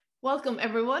Welcome,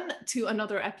 everyone, to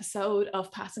another episode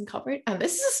of Pass Uncovered. And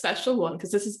this is a special one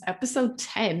because this is episode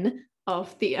 10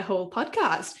 of the whole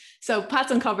podcast. So, Paths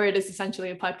Uncovered is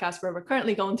essentially a podcast where we're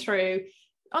currently going through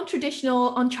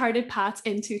untraditional, uncharted paths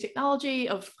into technology,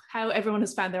 of how everyone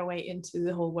has found their way into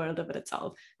the whole world of it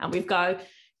itself. And we've got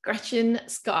Gretchen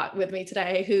Scott with me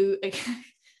today, who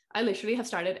I literally have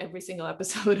started every single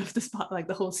episode of the spot, like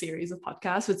the whole series of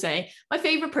podcasts, with saying my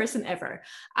favorite person ever.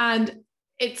 And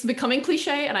it's becoming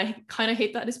cliche, and I kind of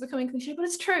hate that it's becoming cliche, but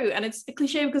it's true. And it's a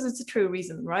cliche because it's a true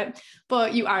reason, right?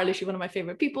 But you are literally one of my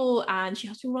favorite people, and she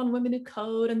has to run Women Who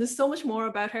Code, and there's so much more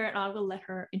about her, and I will let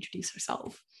her introduce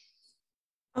herself.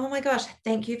 Oh my gosh,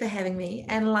 thank you for having me.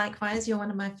 And likewise, you're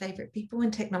one of my favorite people in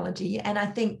technology. And I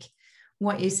think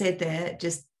what you said there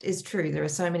just is true. There are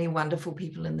so many wonderful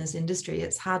people in this industry.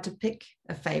 It's hard to pick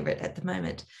a favorite at the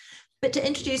moment. But to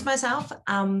introduce myself,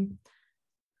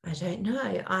 I don't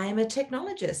know. I am a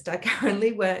technologist. I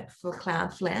currently work for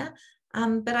Cloudflare,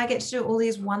 but I get to do all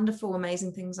these wonderful,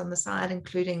 amazing things on the side,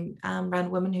 including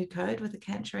run Women Who Code with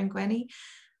Akansha and Gwenny.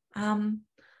 I'm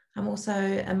also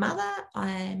a mother.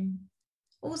 I'm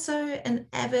also an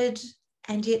avid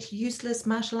and yet useless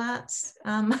martial arts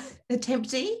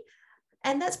attemptee.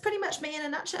 And that's pretty much me in a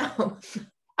nutshell.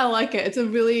 I like it. It's a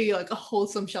really like a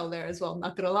wholesome shell there as well. I'm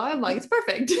not going to lie. I'm like, it's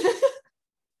perfect.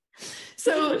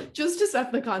 So just to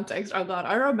set the context, oh God,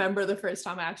 I remember the first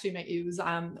time I actually met you was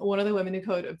one of the Women Who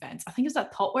Code events. I think it's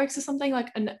at ThoughtWorks or something,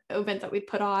 like an event that we'd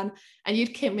put on, and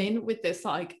you'd come in with this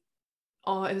like,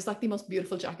 oh, it was like the most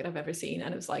beautiful jacket I've ever seen.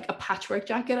 And it was like a patchwork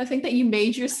jacket, I think, that you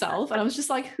made yourself. And I was just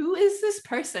like, who is this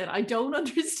person? I don't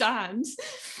understand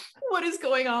what is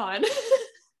going on.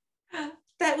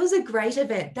 That was a great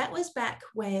event. That was back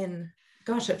when,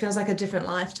 gosh, it feels like a different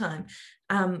lifetime.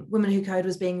 Women Who Code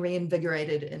was being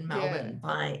reinvigorated in Melbourne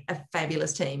by a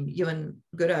fabulous team. You and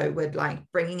Goodo were like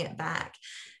bringing it back.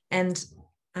 And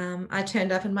I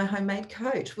turned up in my homemade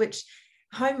coat, which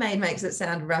homemade makes it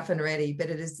sound rough and ready, but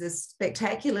it is this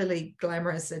spectacularly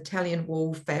glamorous Italian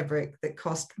wool fabric that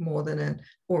cost more than an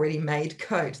already made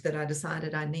coat that I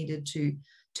decided I needed to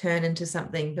turn into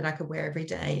something that I could wear every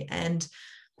day. And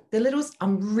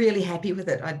I'm really happy with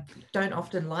it. I don't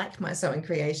often like my sewing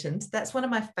creations. That's one of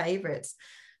my favorites.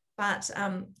 But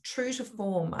true to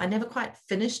form, I never quite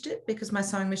finished it because my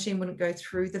sewing machine wouldn't go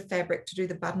through the fabric to do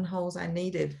the buttonholes I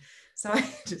needed. So I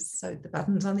just sewed the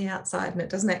buttons on the outside, and it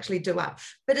doesn't actually do up,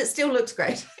 but it still looks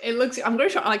great. It looks, I'm going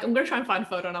to try and find a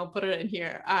photo and I'll put it in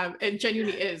here. It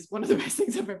genuinely is one of the best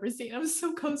things I've ever seen. I was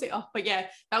so cozy. Oh, but yeah,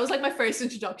 that was like my first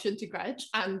introduction to Gretch,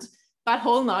 and that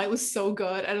whole night was so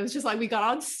good. And it was just like, we got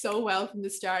on so well from the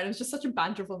start. And it was just such a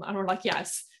banterful night. And we're like,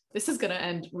 yes, this is going to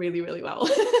end really, really well.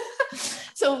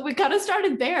 So we kind of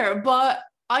started there. But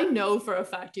I know for a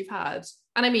fact you've had,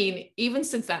 and I mean, even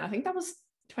since then, I think that was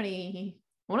 20,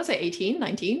 I want to say 18,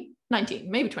 19,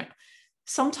 maybe 20.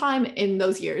 Sometime in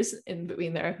those years in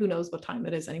between there, who knows what time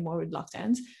it is anymore with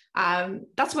lockdowns.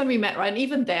 That's when we met, right? And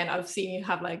even then I've seen you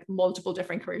have like multiple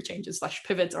different career changes /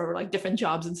 pivots or like different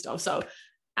jobs and stuff. So,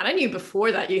 and I knew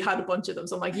before that you had a bunch of them.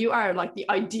 So I'm like, you are like the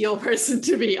ideal person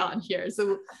to be on here.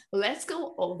 So let's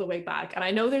go all the way back. And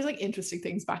I know there's like interesting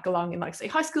things back along in like say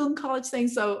high school and college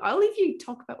things. So I'll leave you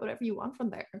talk about whatever you want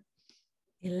from there.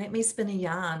 Yeah, let me spin a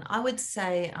yarn. I would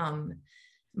say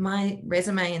my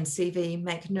resume and CV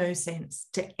make no sense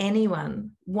to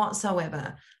anyone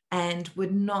whatsoever and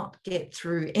would not get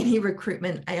through any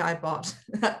recruitment AI bot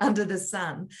under the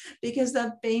sun because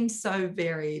they've been so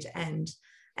varied and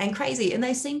crazy, and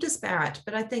they seem disparate.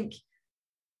 But I think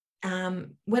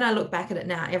when I look back at it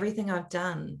now, everything I've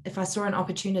done, if I saw an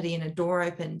opportunity and a door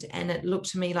opened and it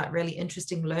looked to me like really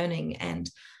interesting learning and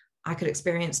I could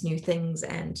experience new things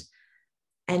and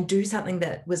do something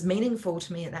that was meaningful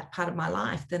to me at that part of my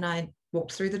life, then I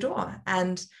walked through the door.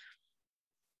 And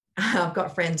I've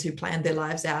got friends who planned their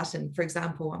lives out. And for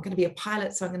example, I'm going to be a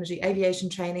pilot, so I'm going to do aviation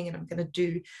training and I'm going to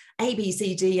do A, B,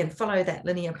 C, D and follow that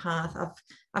linear path.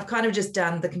 I've kind of just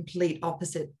done the complete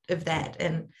opposite of that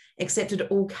and accepted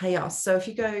all chaos. So if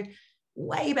you go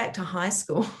way back to high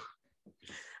school,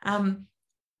 I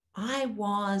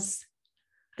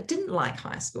didn't like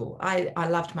high school. I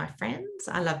loved my friends.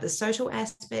 I loved the social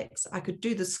aspects. I could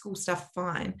do the school stuff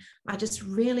fine. I just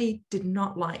really did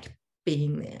not like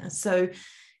being there. So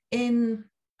I'm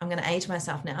going to age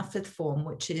myself now, fifth form,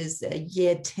 which is a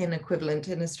year 10 equivalent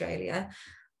in Australia,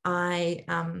 I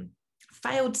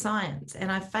failed science, and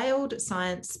I failed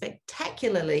science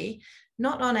spectacularly,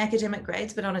 not on academic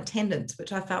grades, but on attendance,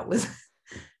 which I felt was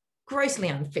grossly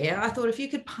unfair. I thought if you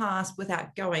could pass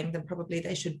without going, then probably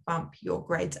they should bump your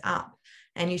grades up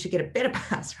and you should get a better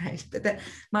pass rate. But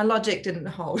my logic didn't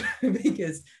hold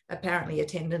because apparently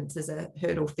attendance is a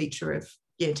hurdle feature of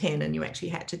year 10 and you actually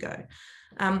had to go.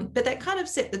 But that kind of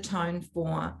set the tone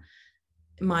for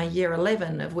my year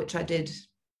 11, of which I did,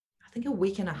 I think, a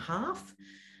week and a half.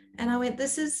 And I went,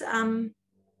 this is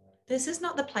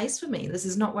not the place for me. This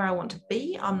is not where I want to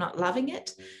be. I'm not loving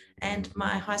it. And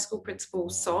my high school principal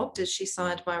sobbed as she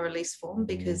signed my release form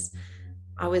because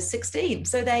I was 16.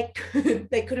 So they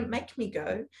couldn't make me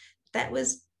go. That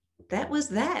was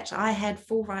that. I had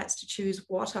full rights to choose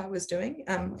what I was doing.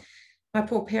 My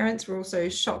poor parents were also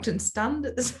shocked and stunned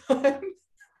at the time.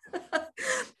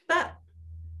 But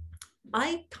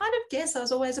I kind of guess I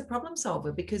was always a problem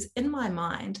solver, because in my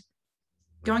mind,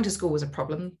 going to school was a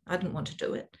problem. I didn't want to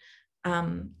do it.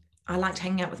 I liked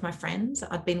hanging out with my friends.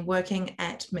 I'd been working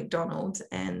at McDonald's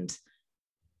and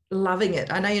loving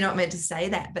it. I know you're not meant to say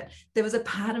that, but there was a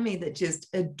part of me that just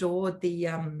adored the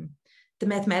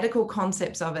mathematical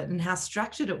concepts of it and how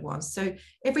structured it was. So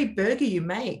every burger you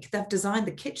make, they've designed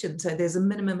the kitchen so there's a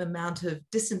minimum amount of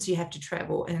distance you have to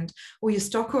travel, and all your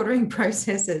stock ordering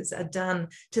processes are done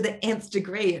to the nth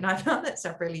degree. And I found that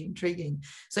stuff really intriguing.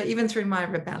 So even through my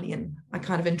rebellion, I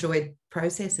kind of enjoyed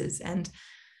processes. And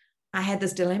I had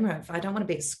this dilemma of, I don't want to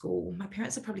be at school. My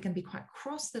parents are probably going to be quite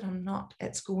cross that I'm not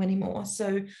at school anymore.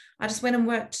 So I just went and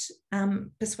worked,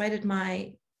 persuaded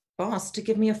my boss to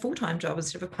give me a full-time job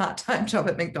instead of a part-time job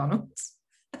at McDonald's.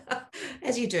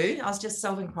 As you do, I was just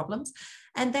solving problems.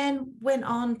 And then went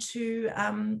on to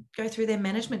go through their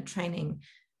management training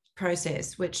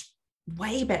process, which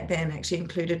way back then actually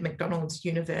included McDonald's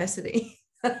University.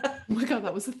 Oh my God,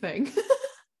 that was a thing.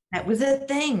 That was a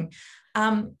thing.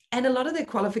 And a lot of their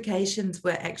qualifications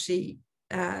were actually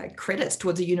credits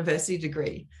towards a university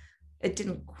degree. It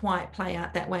didn't quite play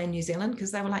out that way in New Zealand,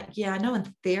 because they were like, yeah, I know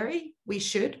in theory we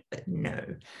should, but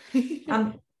no.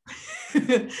 But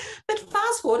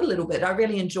fast forward a little bit, I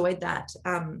really enjoyed that.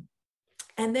 And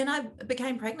then I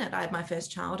became pregnant. I had my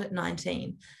first child at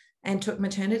 19 and took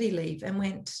maternity leave and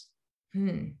went,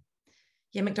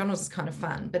 yeah, McDonald's is kind of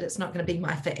fun, but it's not going to be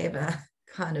my forever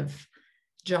kind of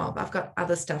job. I've got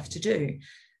other stuff to do.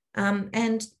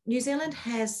 And New Zealand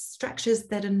has structures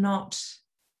that are not,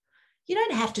 you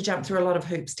don't have to jump through a lot of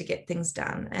hoops to get things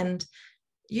done. And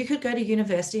you could go to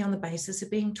university on the basis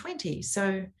of being 20.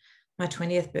 So my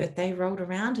 20th birthday rolled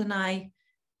around and I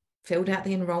filled out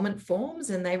the enrollment forms,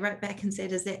 and they wrote back and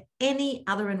said, is there any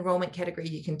other enrollment category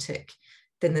you can tick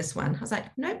than this one? I was like,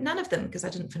 nope, none of them, because I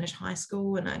didn't finish high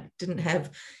school and I didn't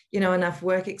have, enough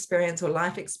work experience or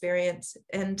life experience.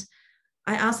 And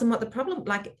I asked them what the problem,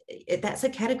 like, that's a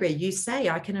category. You say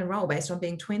I can enroll based on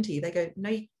being 20. They go,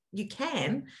 no, you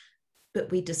can,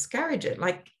 but we discourage it.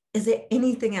 Like, is there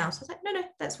anything else? I was like, no,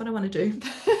 that's what I want to do.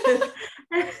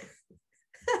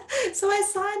 So I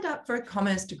signed up for a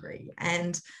commerce degree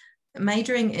and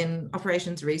majoring in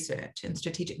operations research and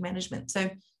strategic management. So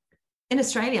in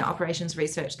Australia, operations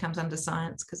research comes under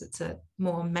science because it's a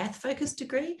more math focused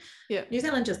degree. Yeah. New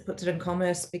Zealand just puts it in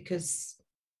commerce because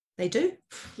they do.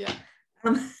 Yeah.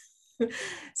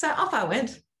 So off I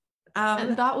went.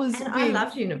 And that was, and I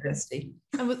loved university.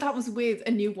 And that was with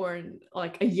a newborn,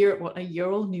 like a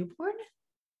year-old newborn?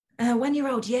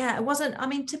 1-year-old, yeah. It wasn't, I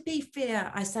mean, to be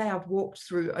fair, I say I've walked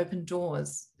through open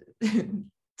doors.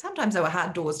 Sometimes they were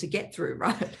hard doors to get through,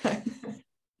 right?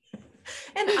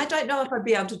 And I don't know if I'd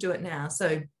be able to do it now.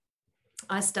 So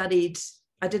I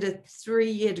did a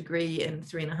 3-year degree in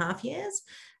 3.5 years.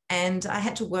 And I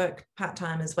had to work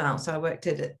part-time as well. So I worked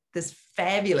at this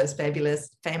fabulous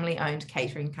family-owned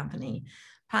catering company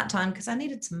part-time because I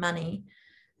needed some money.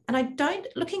 And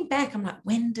looking back, I'm like,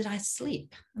 when did I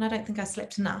sleep? And I don't think I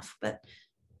slept enough, but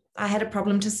I had a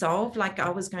problem to solve. Like, I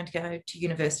was going to go to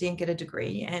university and get a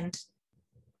degree, and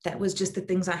that was just the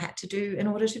things I had to do in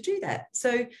order to do that.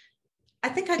 So I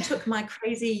think I took my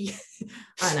crazy,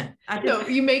 I know. No,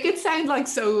 you make it sound like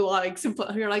so like simple.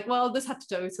 You're like, well, this had to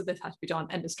do, so this had to be done,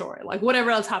 end of story. Like whatever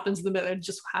else happens in the middle, it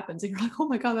just happens. And you're like, oh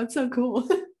my God, that's so cool.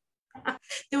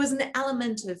 There was an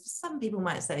element of, some people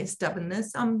might say,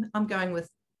 stubbornness. I'm going with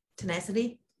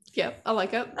tenacity. Yeah, I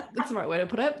like it. That's the right way to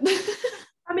put it.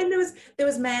 I mean, there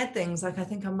was mad things. Like, I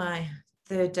think on my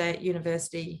 3rd day at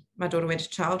university, my daughter went to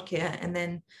childcare and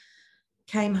then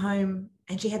came home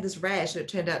and she had this rash that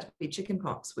turned out to be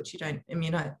chickenpox, which you don't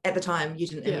immunize. At the time, you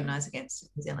didn't immunize against in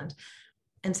New Zealand.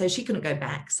 And so she couldn't go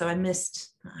back. So I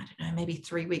missed, I don't know, maybe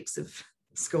 3 weeks of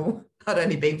school. I'd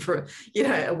only been for,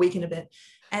 a week and a bit.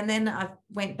 And then I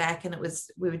went back and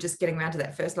we were just getting around to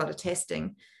that first lot of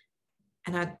testing.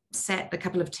 And I sat a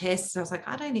couple of tests. I was like,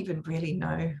 I don't even really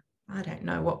know. I don't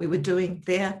know what we were doing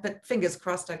there, but fingers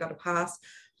crossed I got a pass.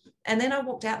 And then I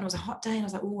walked out and it was a hot day and I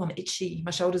was like, oh, I'm itchy.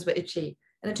 My shoulders were itchy.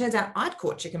 And it turns out I'd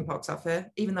caught chickenpox off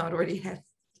her, even though I'd already had.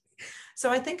 So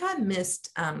I think I missed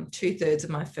 2/3 of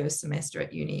my first semester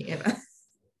at uni ever.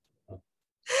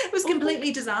 It was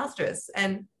completely disastrous.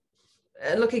 And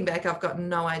looking back, I've got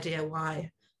no idea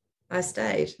why I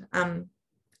stayed.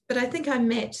 But I think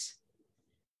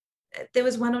there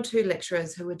was 1 or 2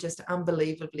 lecturers who were just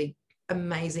unbelievably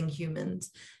amazing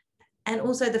humans. And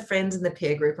also the friends in the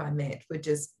peer group I met were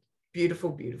just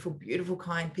beautiful, beautiful, beautiful,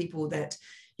 kind people that,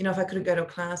 you know, if I couldn't go to a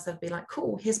class, they'd be like,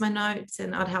 cool, here's my notes,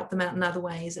 and I'd help them out in other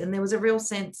ways. And there was a real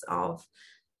sense of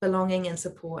belonging and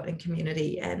support and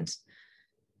community. And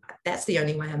that's the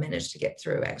only way I managed to get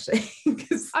through, actually.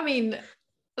 I mean,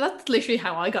 that's literally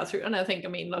how I got through. And I think, I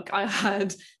mean, look, I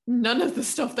had none of the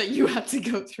stuff that you had to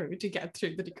go through to get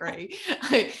through the degree.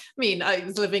 I mean, I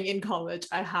was living in college.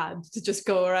 I had to just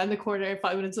go around the corner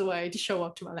 5 minutes away to show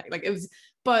up to my like it was,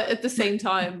 but at the same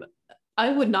time, I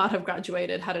would not have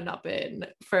graduated had it not been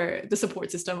for the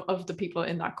support system of the people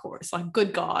in that course. Like,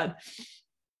 good God.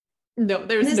 No,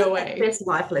 there's no way. Best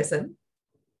life lesson.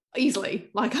 Easily.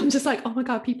 Like, I'm just like, oh my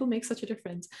God, people make such a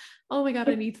difference. Oh my God,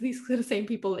 I need these the same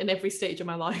people in every stage of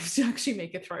my life to actually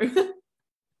make it through.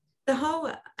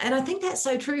 And I think that's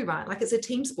so true, right? Like, it's a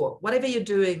team sport. Whatever you're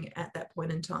doing at that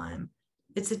point in time,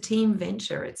 it's a team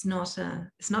venture. It's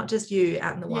not just you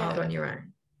out in the wild on your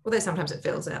own. Although sometimes it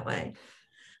feels that way.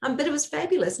 But it was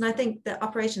fabulous. And I think the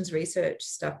operations research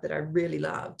stuff that I really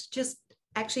loved just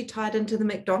actually tied into the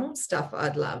McDonald's stuff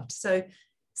I'd loved. So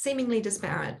seemingly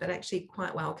disparate, but actually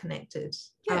quite well connected.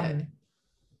 Yeah.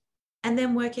 And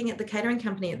then working at the catering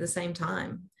company at the same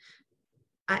time,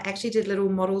 I actually did little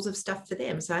models of stuff for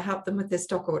them. So I helped them with their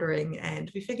stock ordering, and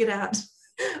we figured out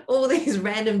all these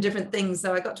random different things.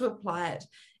 So I got to apply it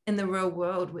in the real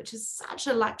world, which is such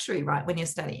a luxury, right, when you're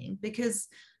studying, because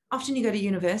often you go to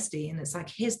university and it's like,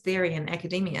 here's theory and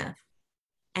academia,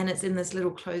 and it's in this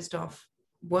little closed off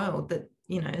world that,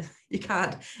 you know, you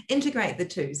can't integrate the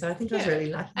two. So I think I was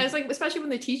really lucky. And it's like, especially when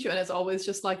they teach you, and it's always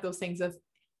just like those things of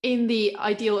in the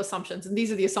ideal assumptions, and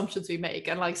these are the assumptions we make.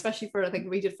 And like, especially for, I think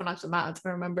we did financial maths, I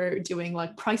remember doing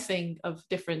like pricing of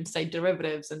different, say,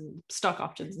 derivatives and stock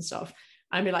options and stuff.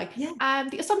 I'd be like,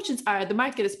 the assumptions are the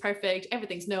market is perfect,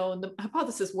 everything's known, the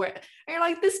hypothesis works. And you're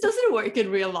like, this doesn't work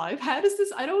in real life. How does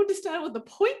this? I don't understand what the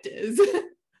point is.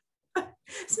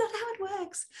 It's not how it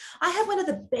works. I had one of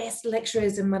the best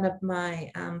lecturers in one of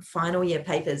my final year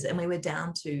papers, and we were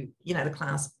down to, you know, the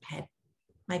class had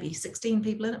maybe 16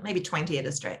 people in it, maybe 20 at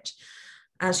a stretch.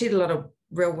 She did a lot of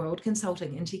real world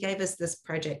consulting, and she gave us this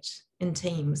project in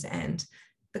teams, and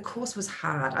the course was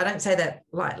hard. I don't say that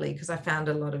lightly, because I found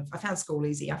school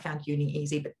easy, I found uni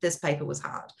easy, but this paper was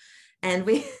hard. And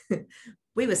we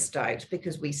were stoked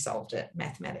because we solved it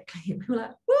mathematically. We were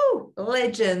like, woo,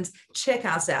 legends, check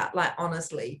us out. Like,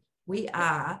 honestly, we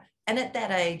are. And at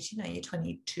that age, you know, you're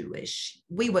 22-ish,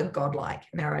 we were godlike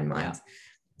in our own minds. Yeah.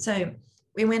 So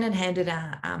we went and handed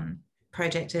our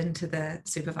project in to the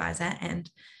supervisor,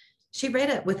 and she read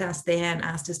it with us there and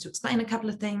asked us to explain a couple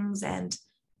of things. And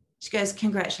she goes,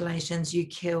 congratulations, you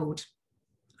killed,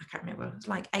 I can't remember, it was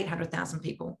like 800,000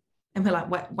 people. And we're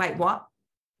like, wait, what?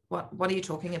 What are you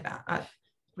talking about?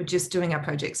 We're just doing our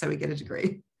project so we get a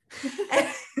degree.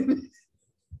 And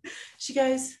she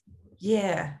goes,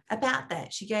 yeah, about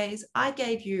that. She goes, I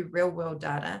gave you real world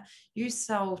data. You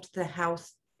solved the health.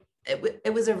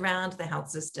 It was around the health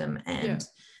system and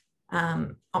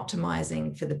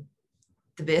optimizing for the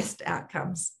best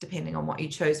outcomes, depending on what you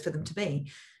chose for them to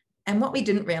be. And what we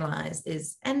didn't realize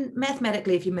is, and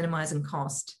mathematically, if you're minimizing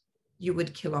cost, you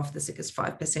would kill off the sickest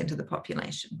 5% of the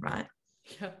population, right?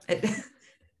 Yeah.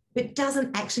 It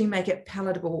doesn't actually make it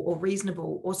palatable or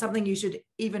reasonable or something you should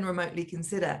even remotely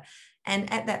consider.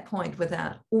 And at that point, with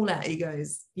all our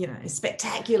egos, you know,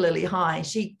 spectacularly high,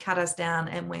 she cut us down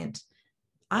and went,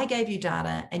 I gave you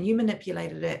data and you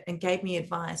manipulated it and gave me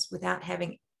advice without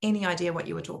having any idea what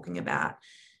you were talking about.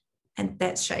 And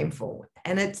that's shameful.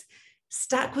 And it's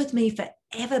stuck with me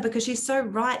forever, because she's so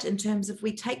right in terms of,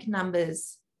 we take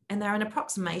numbers and they're an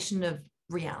approximation of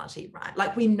reality, right?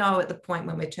 Like, we know at the point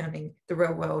when we're turning the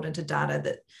real world into data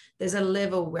that there's a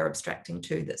level we're abstracting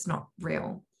to that's not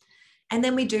real. And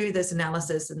then we do this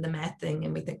analysis and the math thing,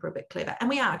 and we think we're a bit clever, and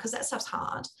we are, because that stuff's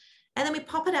hard. And then we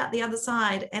pop it out the other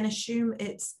side and assume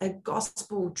it's a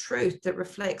gospel truth that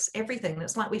reflects everything. And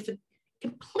it's like we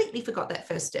completely forgot that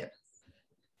first step.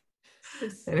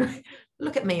 Anyway,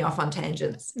 look at me off on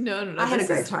tangents. No. I had a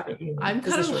great time at uni. I'm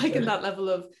kind of like in that level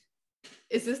of,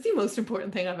 is this the most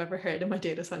important thing I've ever heard in my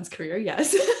data science career?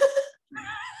 Yes.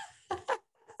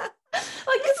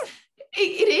 Like,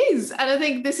 it is. And I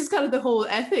think this is kind of the whole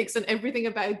ethics and everything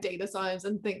about data science,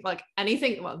 and think like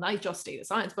anything, well, not just data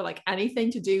science, but like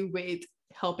anything to do with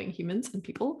helping humans and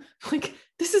people. Like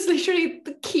this is literally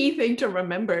the key thing to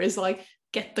remember, is like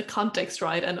get the context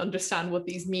right and understand what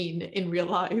these mean in real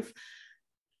life.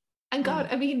 And God,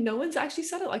 I mean, no one's actually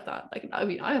said it like that. Like, I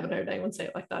mean, I haven't heard anyone say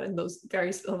it like that in those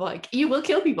various, like, you will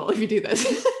kill people if you do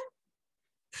this.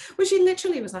 Well, she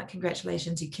literally was like,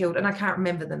 congratulations, you killed. And I can't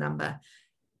remember the number.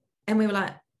 And we were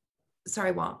like,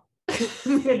 sorry, what?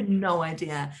 We had no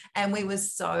idea. And we were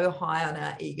so high on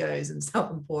our egos and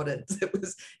self-importance.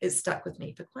 It stuck with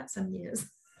me for quite some years.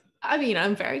 I mean,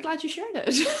 I'm very glad you shared it.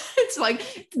 It's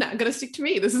like, it's not going to stick to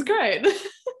me. This is great. It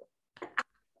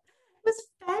was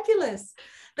fabulous.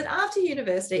 But after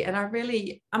university, and I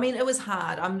mean, it was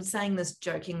hard. I'm saying this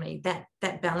jokingly,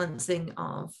 that balancing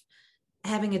of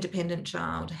having a dependent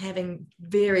child, having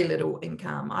very little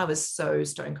income. I was so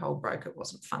stone cold broke, it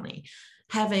wasn't funny.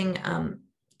 Having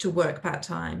to work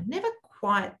part-time, never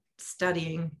quite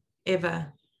studying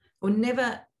ever, or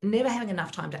never having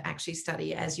enough time to actually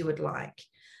study as you would like.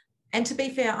 And to be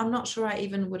fair, I'm not sure I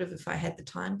even would have if I had the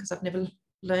time, because I've never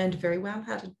learned very well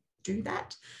how to do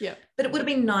that. Yeah. But it would have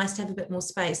been nice to have a bit more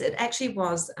space. It actually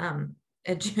was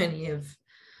a journey of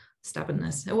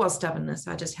stubbornness. It was stubbornness.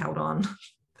 I just held on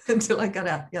until I got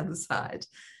out the other side.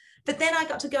 But then I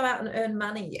got to go out and earn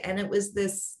money. And it was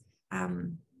this,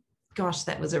 gosh,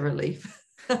 that was a relief.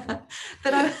 But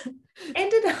I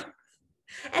ended up,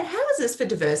 and how is this for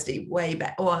diversity way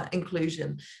back, or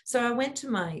inclusion? So I went to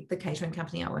the catering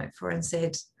company I work for and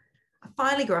said, I've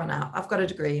finally grown up. I've got a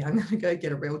degree. I'm going to go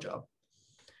get a real job.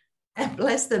 And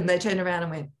bless them, they turned around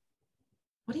and went,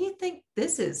 what do you think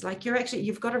this is? Like,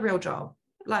 you've got a real job.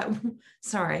 Like,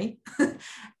 sorry. And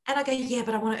I go, yeah,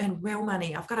 but I want to earn real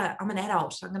money. I'm an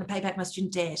adult. So I'm going to pay back my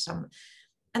student debt.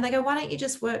 And they go, why don't you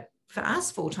just work for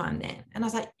us full time then? And I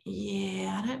was like,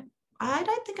 yeah, I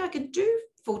don't think I can do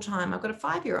full time. I've got a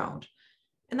 5-year-old.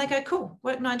 And they go, cool,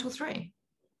 work 9 till 3.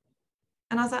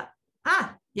 And I was like,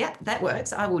 yeah, that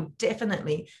works. I will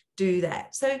definitely do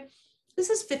that. So this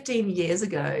is 15 years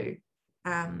ago.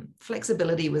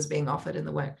 Flexibility was being offered in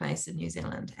the workplace in New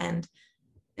Zealand, and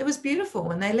it was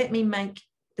beautiful. And they let me make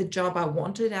the job I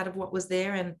wanted out of what was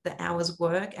there, and the hours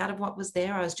work out of what was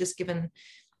there. I was just given,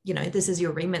 this is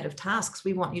your remit of tasks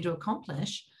we want you to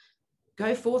accomplish.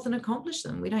 Go forth and accomplish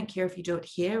them. We don't care if you do it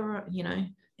here or,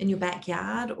 in your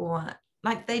backyard, or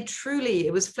like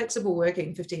it was flexible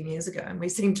working 15 years ago. And we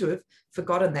seem to have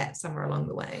forgotten that somewhere along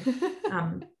the way.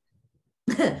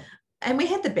 And we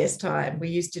had the best time. We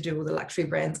used to do all the luxury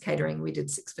brands catering. We did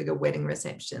 6-figure wedding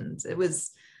receptions.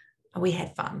 We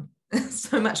had fun,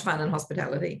 so much fun in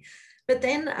hospitality. But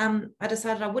then I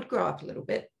decided I would grow up a little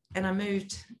bit, and I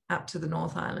moved up to the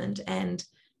North Island. And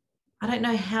I don't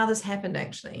know how this happened,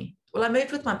 actually. Well, I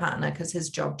moved with my partner because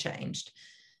his job changed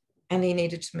and he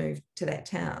needed to move to that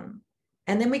town.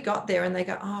 And then we got there and they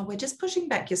go, oh, we're just pushing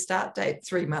back your start date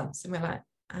 3 months. And we're like,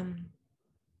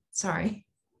 sorry,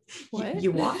 what?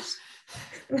 You what?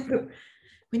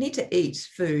 We need to eat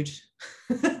food.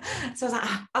 So I was like,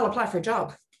 I'll apply for a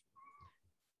job.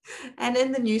 And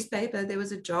in the newspaper, there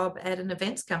was a job at an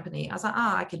events company. I was like,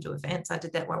 I can do events. I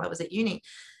did that while I was at uni.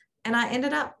 And I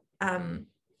ended up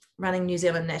running New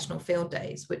Zealand National Field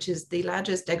Days, which is the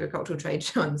largest agricultural trade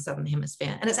show in the Southern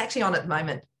Hemisphere. And it's actually on at the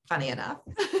moment, funny enough.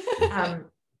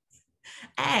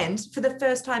 And for the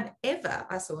first time ever,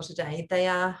 I saw today, they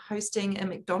are hosting a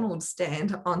McDonald's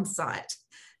stand on site.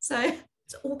 So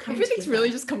it's all coming Everything's together. really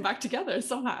just come back together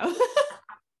somehow.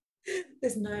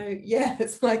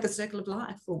 It's like the circle of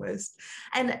life almost.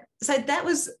 And so that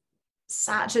was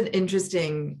such an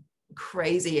interesting,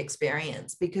 crazy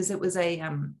experience, because it was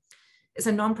it's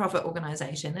a non-profit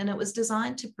organization, and it was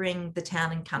designed to bring the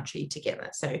town and country together.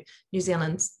 So New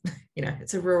Zealand's,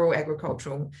 it's a rural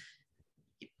agricultural,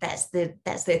 that's their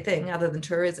thing other than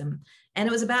tourism. And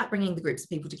it was about bringing the groups of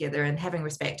people together and having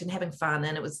respect and having fun.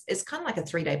 And it's kind of like a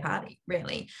 3-day party,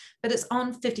 really, but it's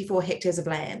on 54 hectares of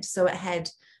land. So it had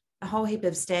a whole heap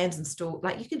of stands and stalls.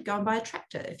 Like, you could go and buy a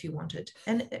tractor if you wanted,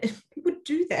 and you would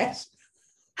do that.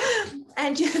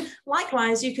 And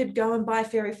likewise, you could go and buy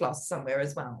fairy floss somewhere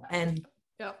as well, and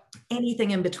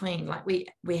anything in between. Like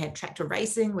we had tractor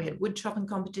racing, we had wood chopping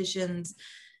competitions,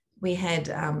 we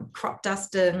had crop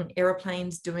dusting,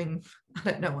 aeroplanes doing,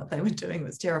 I don't know what they were doing, it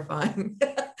was terrifying.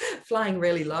 Flying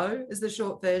really low is the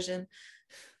short version.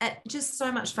 Just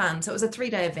so much fun. So it was a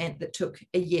 3-day event that took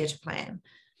a year to plan.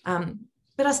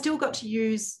 But I still got to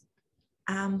use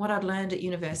what I'd learned at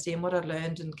university and what I'd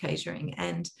learned in catering.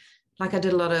 And like, I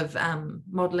did a lot of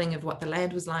modeling of what the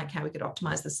land was like, how we could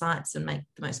optimize the sites and make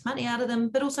the most money out of them.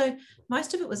 But also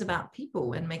most of it was about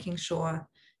people and making sure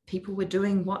people were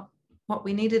doing what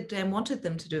we needed and wanted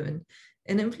them to do,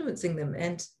 and influencing them.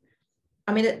 And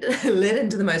I mean, it led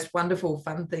into the most wonderful,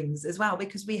 fun things as well,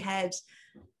 because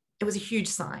it was a huge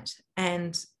site.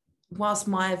 And whilst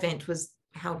my event was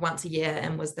held once a year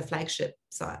and was the flagship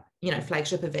site,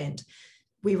 flagship event,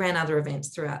 we ran other events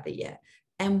throughout the year.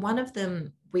 And one of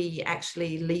them, we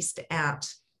actually leased out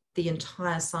the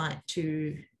entire site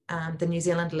to the New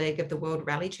Zealand leg of the World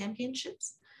Rally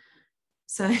Championships.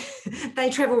 So they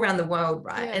travel around the world,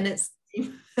 right? Yeah. And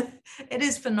it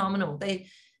is phenomenal.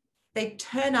 They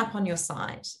turn up on your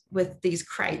site with these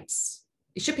crates,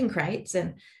 shipping crates,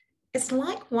 and it's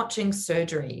like watching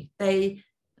surgery. It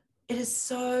is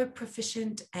so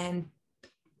proficient, and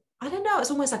I don't know,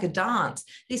 it's almost like a dance.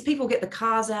 These people get the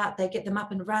cars out, they get them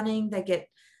up and running,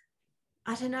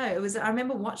 I don't know, I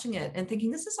remember watching it and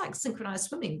thinking, this is like synchronized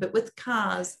swimming, but with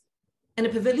cars in a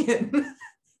pavilion.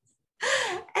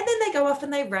 And then they go off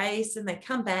and they race and they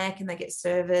come back and they get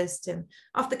serviced, and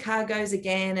off the car goes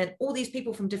again. And all these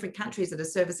people from different countries that are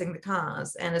servicing the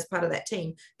cars and as part of that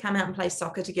team come out and play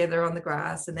soccer together on the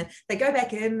grass. And then they go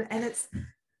back in, and it's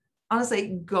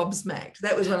honestly gobsmacked.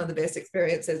 That was one of the best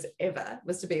experiences ever,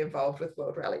 was to be involved with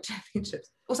World Rally Championships.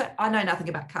 Also, I know nothing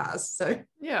about cars, so.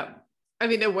 Yeah. I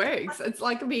mean, it works. It's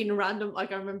like being random.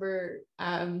 Like I remember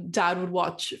Dad would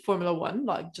watch Formula One,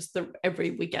 like just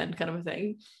every weekend kind of a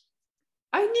thing.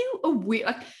 I knew a weird,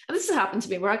 and this has happened to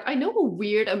me, where I know a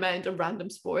weird amount of random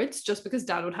sports just because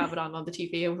Dad would have it on the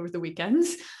TV over the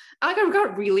weekends. And I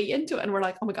got really into it, and we're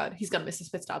like, oh my God, he's going to miss his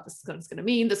pit stop. This is what it's going to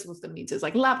mean. This is what's going to mean to his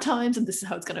lap times, and this is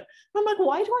how it's going to. I'm like,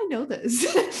 why do I know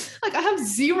this? I have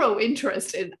zero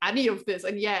interest in any of this,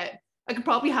 and yet I could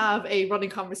probably have a running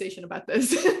conversation about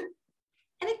this.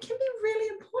 And it can be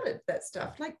really important, that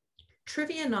stuff. Like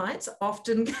trivia nights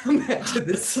often come back to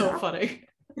this. So funny.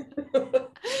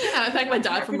 And I thank my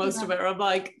dad for most of it. I'm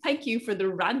like, thank you for the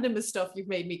randomest stuff you've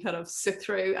made me kind of sit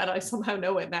through, and I somehow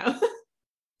know it now.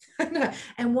 I know.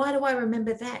 And why do I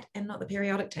remember that and not the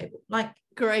periodic table? Like,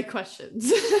 great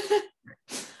questions.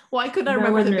 Why couldn't I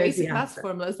remember the basic math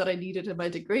formulas that I needed in my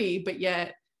degree, but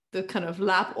yet the kind of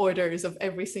lap orders of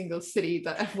every single city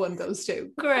that F1 goes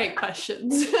to? Great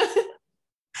questions.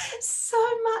 So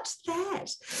much that.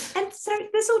 And so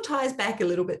this all ties back a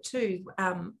little bit too.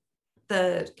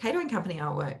 The catering company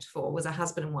I worked for was a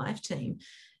husband and wife team,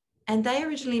 and they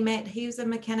originally met. He was a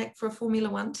mechanic for a Formula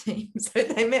One team, so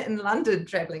they met in London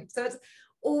traveling. So it's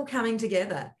all coming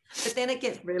together, but then it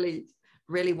gets really,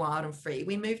 really wild and free.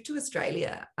 We moved to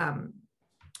Australia,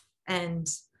 and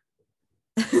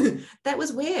that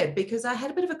was weird because I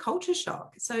had a bit of a culture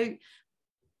shock. So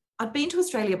I'd been to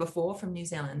Australia before from New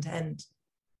Zealand, and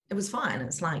it was fine.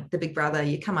 It's like the Big Brother,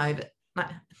 you come over, like,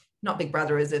 not Big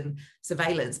Brother as in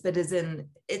surveillance, but as in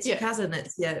it's your cousin,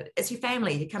 it's your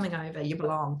family, you're coming over, you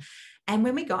belong. And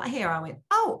when we got here, I went,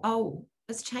 oh,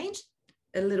 it's changed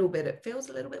a little bit. It feels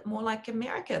a little bit more like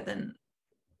America than.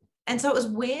 And so it was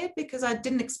weird because I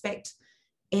didn't expect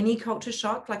any culture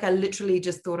shock. Like I literally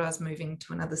just thought I was moving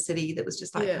to another city that was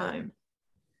just like home.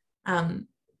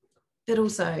 But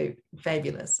also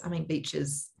fabulous. I mean,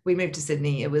 beaches. We moved to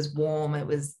Sydney. It was warm. It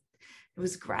was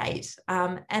great.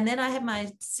 And then I had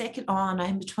my second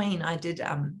in between, I did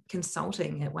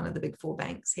consulting at one of the big four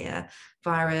banks here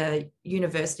via a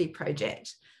university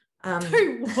project. What?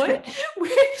 How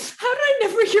did I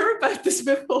never hear about this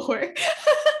before?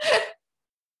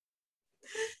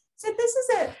 So this is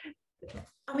it.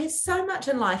 I mean, so much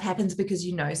in life happens because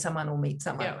you know someone or meet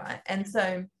someone, right? And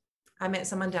so I met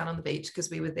someone down on the beach because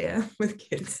we were there with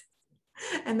kids.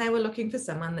 And they were looking for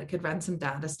someone that could run some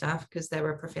data stuff because they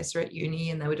were a professor at uni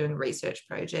and they were doing a research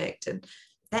project. And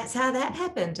that's how that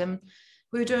happened. And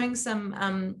we were doing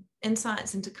some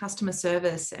insights into customer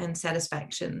service and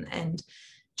satisfaction and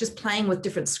just playing with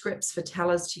different scripts for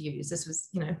tellers to use. This was,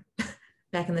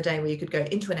 back in the day where you could go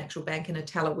into an actual bank and a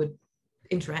teller would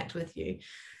interact with you.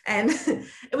 And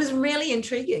it was really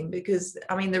intriguing because,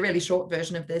 I mean, the really short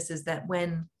version of this is that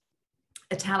when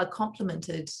a teller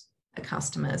complimented a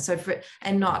customer,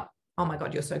 and not, oh my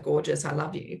God, you're so gorgeous, I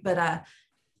love you, but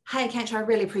hey, Kanch, I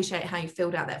really appreciate how you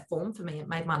filled out that form for me. It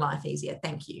made my life easier.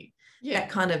 Thank you. Yeah. That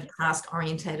kind of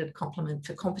task-orientated compliment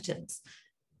for competence.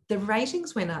 The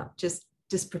ratings went up just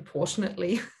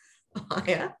disproportionately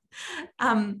higher.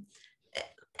 And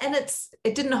it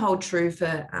didn't hold true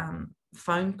for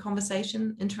phone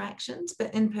conversation interactions,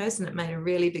 but in person, it made a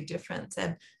really big difference.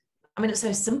 And I mean, it's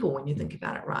so simple when you think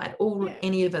about it, right? All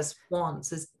any of us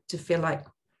wants is to feel like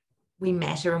we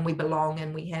matter and we belong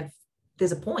and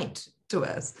there's a point to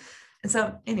us. And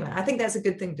so anyway, I think that's a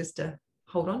good thing just to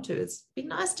hold on to, is be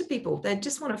nice to people. They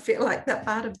just want to feel like they're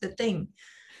part of the thing.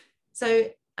 So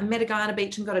I met a guy on a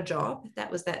beach and got a job.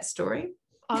 That was that story.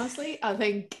 Honestly, I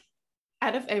think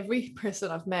out of every person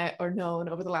I've met or known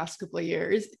over the last couple of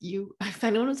years, if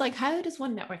anyone was like, how does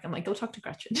one network? I'm like, go talk to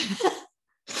Gretchen.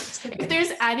 If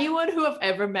there's anyone who I've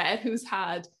ever met who's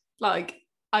had, like,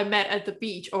 I met at the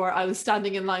beach, or I was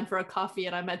standing in line for a coffee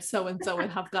and I met so and so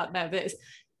and have that now this,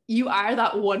 you are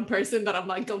that one person that I'm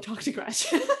like, go talk to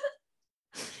Gretchen.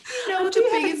 You know, the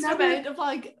biggest amount of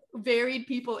like varied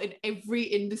people in every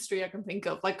industry I can think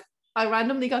of. Like, I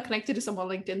randomly got connected to someone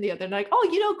on LinkedIn the other night. Oh,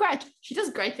 you know, Gretch, she does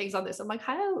great things on this. I'm like,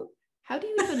 how do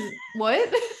you even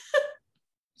what?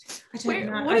 I don't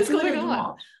know. What is going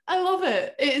on? I love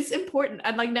it. It is important,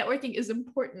 and like networking is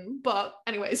important. But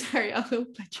anyway, sorry, I'll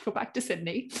let you go back to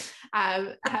Sydney.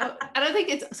 And I think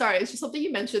it's just something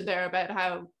you mentioned there about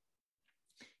how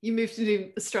you moved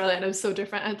to Australia and it was so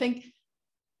different. I think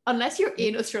unless you're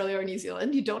in Australia or New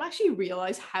Zealand, you don't actually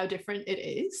realize how different it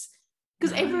is.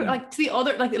 Because to the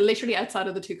other, like literally outside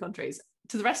of the two countries,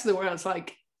 to the rest of the world, it's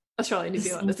like Australia and New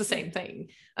Zealand, it's the same thing.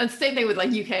 And same thing with like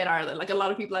UK and Ireland. Like a lot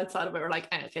of people outside of it are like,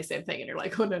 okay, same thing. And you're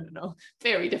like, oh no,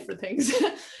 very different things.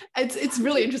 It's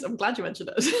really interesting. I'm glad you mentioned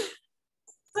it.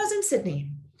 I was in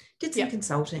Sydney, did some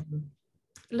consulting,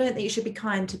 learned that you should be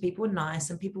kind to people, nice,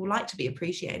 and people like to be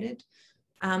appreciated.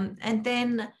 And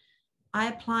then I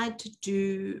applied to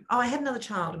do, I had another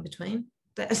child in between.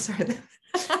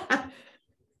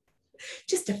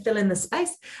 Just to fill in the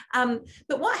space.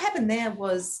 But what happened there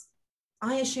was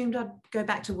I assumed I'd go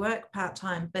back to work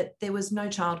part-time, but there was no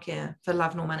childcare for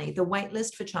Love Nor Money. The wait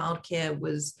list for childcare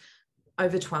was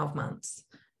over 12 months.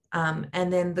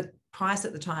 And then the price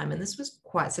at the time, and this was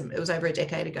it was over a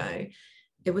decade ago,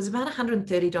 it was about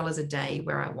 $130 a day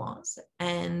where I was.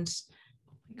 And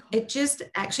it just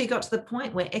actually got to the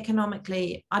point where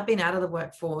economically I'd been out of the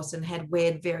workforce and had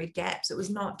weird, varied gaps. It was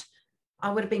not,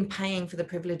 I would have been paying for the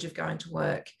privilege of going to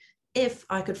work if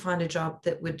I could find a job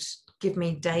that would give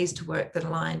me days to work that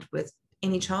aligned with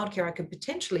any childcare I could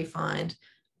potentially find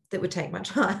that would take my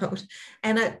child.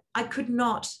 And I could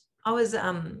not, I was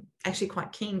actually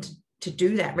quite keen to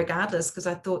do that regardless, because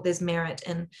I thought there's merit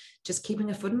in just keeping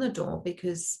a foot in the door,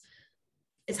 because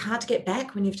it's hard to get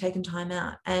back when you've taken time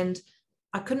out. And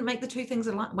I couldn't make the two things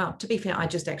alike. Well, to be fair, I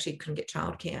just actually couldn't get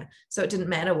childcare. So it didn't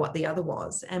matter what the other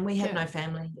was. And we had no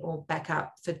family or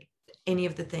backup for any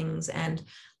of the things. And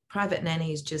private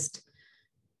nannies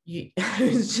it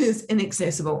was just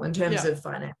inaccessible in terms of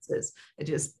finances. It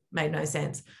just made no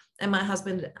sense. And my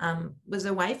husband was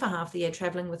away for half the year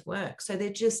traveling with work. So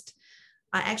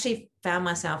I actually found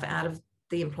myself out of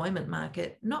the employment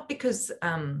market, not because it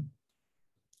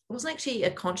wasn't actually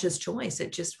a conscious choice.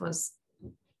 It just was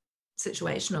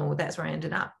situational. That's where I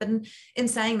ended up. But in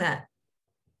saying that,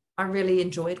 I really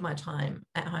enjoyed my time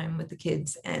at home with the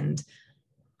kids. And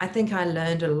I think I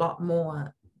learned a lot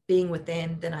more being with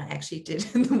them than I actually did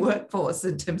in the workforce,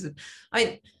 in terms of,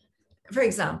 for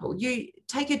example, you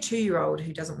take a 2-year-old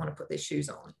who doesn't want to put their shoes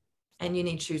on, and you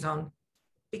need shoes on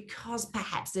because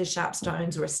perhaps there's sharp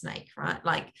stones or a snake, right?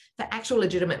 Like for actual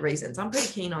legitimate reasons. I'm pretty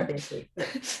keen on their feet.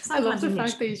 I love the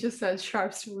fact that you just said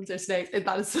sharp stones or snakes.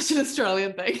 That is such an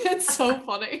Australian thing. It's so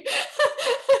funny.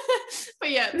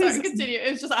 But yeah, sorry, continue.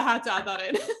 It's just I had to add that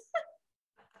in.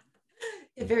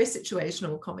 A very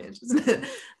situational comment, isn't it?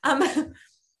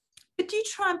 But do you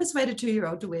try and persuade a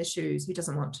 2-year-old to wear shoes who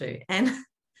doesn't want to? And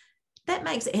that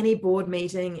makes any board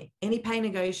meeting, any pay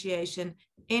negotiation,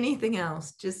 anything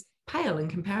else just pale in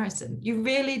comparison. You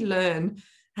really learn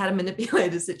how to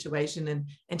manipulate a situation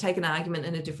and take an argument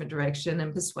in a different direction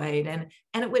and persuade. And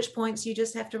at which points you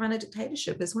just have to run a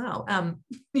dictatorship as well.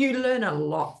 You learn a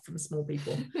lot from small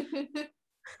people.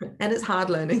 And it's hard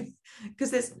learning,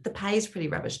 because the pay is pretty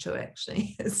rubbish too,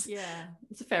 actually. It's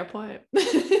a fair point.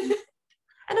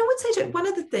 And I would say one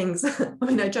of the things,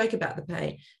 I joke about the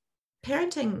pay.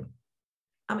 Parenting,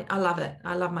 I love it.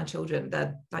 I love my children.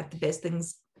 They're like the best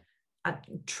things. I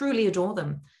truly adore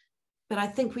them. But I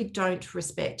think we don't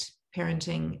respect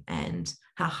parenting and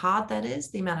how hard that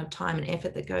is, the amount of time and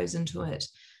effort that goes into it,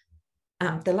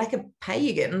 the lack of pay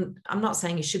you get. And I'm not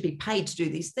saying you should be paid to do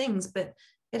these things, but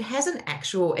it has an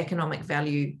actual economic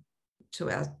value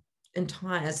to our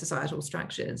entire societal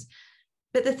structures.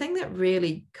 But the thing that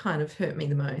really kind of hurt me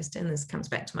the most, and this comes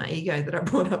back to my ego that I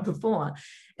brought up before,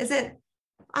 is that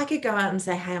I could go out and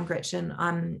say, hey, I'm Gretchen.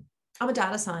 I'm a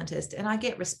data scientist, and I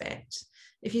get respect.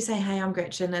 If you say, hey, I'm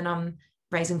Gretchen and I'm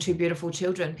raising 2 beautiful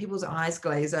children, people's eyes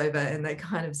glaze over and they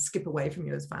kind of skip away from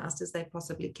you as fast as they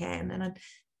possibly can. And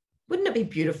wouldn't it be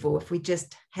beautiful if we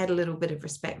just had a little bit of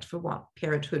respect for what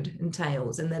parenthood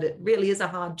entails, and that it really is a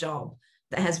hard job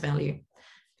that has value?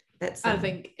 That's I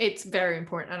think it's very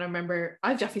important. And I remember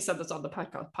I've definitely said this on the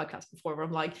podcast before, where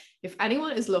I'm like, if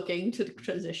anyone is looking to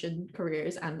transition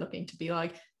careers and looking to be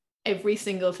like, every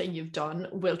single thing you've done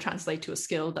will translate to a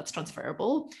skill that's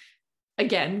transferable,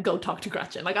 again, go talk to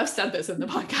Gretchen. Like I've said this in the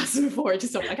podcast before,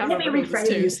 just so I can't remember who it was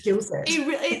your skill set. I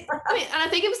mean, and I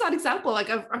think it was that example. Like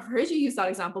I've heard you use that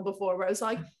example before, where it's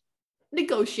like,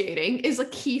 negotiating is a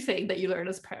key thing that you learn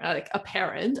as like a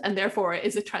parent, and therefore it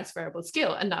is a transferable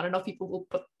skill, and not enough people will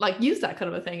use that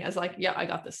kind of a thing as like, yeah, I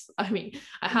got this. I mean,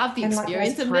 I have the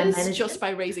experience in this management. Just by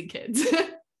raising kids.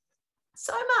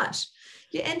 So much.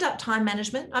 You end up time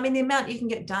management. I mean, the amount you can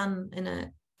get done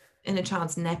in a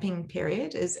child's napping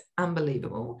period is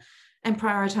unbelievable. And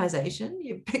prioritization,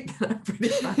 you pick that up pretty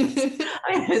fast.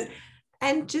 I mean,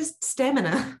 and just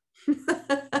stamina.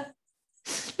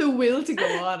 The will to go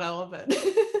on, I love it.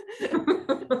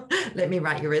 Let me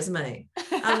write your resume.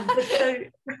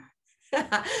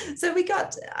 So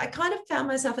I kind of found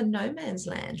myself in no man's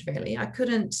land, really. I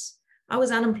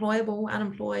was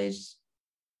unemployed,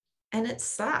 and it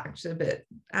sucked a bit.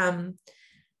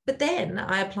 But then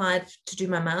I applied to do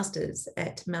my master's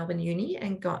at Melbourne Uni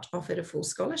and got offered a full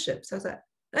scholarship. So I was like,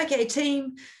 okay,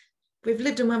 team, we've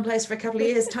lived in one place for a couple of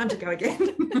years, time to go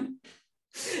again.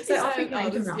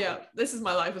 Yeah, this is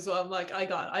my life as well. I'm like,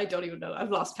 I don't even know.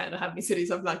 I've lost count of how many cities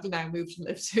I've like now moved and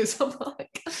lived to. So I'm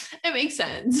like, it makes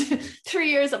sense. 3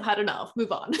 years, I've had enough.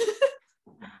 Move on.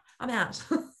 I'm out.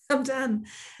 I'm done.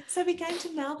 So we came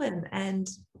to Melbourne, and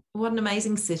what an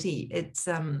amazing city. It's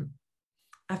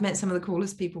I've met some of the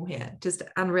coolest people here, just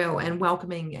unreal and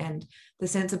welcoming, and the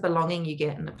sense of belonging you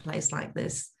get in a place like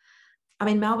this. I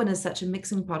mean, Melbourne is such a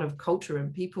mixing pot of culture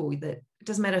and people that it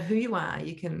doesn't matter who you are,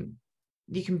 you can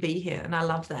be here, and I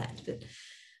love that. But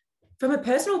from a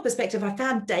personal perspective, I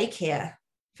found daycare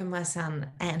for my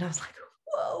son, and I was like,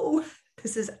 whoa,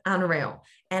 this is unreal.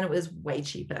 And it was way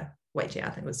cheaper. I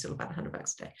think it was still about $100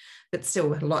 a day, but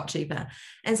still a lot cheaper.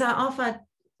 And so off I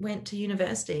went to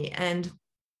university, and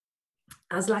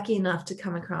I was lucky enough to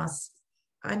come across,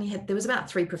 there was about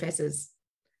 3 professors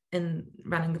in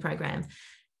running the program,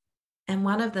 and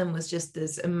one of them was just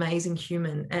this amazing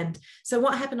human. And so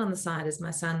what happened on the side is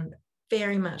my son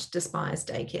very much despised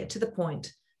daycare, to the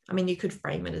point, I mean, you could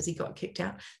frame it as he got kicked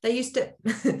out. They used to,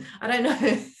 I don't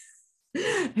know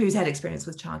who's had experience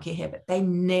with childcare here, but they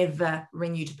never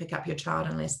ring you to pick up your child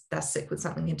unless they're sick with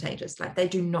something contagious. Like, they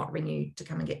do not ring you to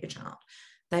come and get your child.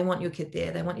 They want your kid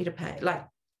there. They want you to pay. Like,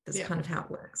 that's kind of how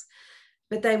it works.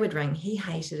 But they would ring. He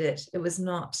hated it.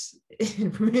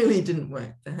 It really didn't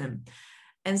work for him.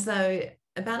 And so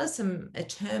about a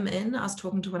term in, I was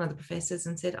talking to one of the professors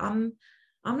and said, I'm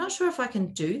not sure if I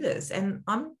can do this. And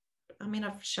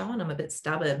I've shown I'm a bit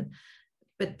stubborn,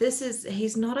 but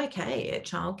he's not okay at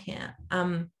childcare.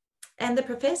 And the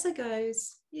professor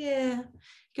goes, yeah.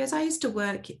 He goes, I used to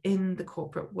work in the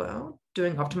corporate world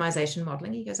doing optimization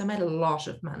modeling. He goes, I made a lot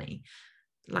of money.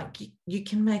 Like, you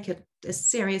can make a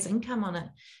serious income on it.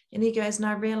 And he goes, and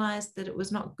I realized that it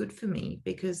was not good for me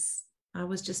because I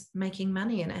was just making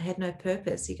money and it had no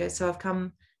purpose. He goes, so I've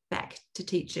come back to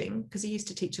teaching, because he used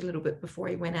to teach a little bit before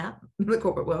he went out in the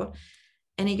corporate world.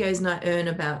 And he goes, and I earn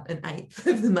about 1/8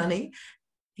 of the money.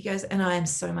 He goes, and I am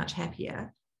so much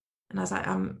happier. And I was like,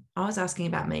 I was asking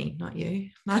about me, not you.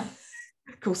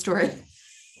 Cool story.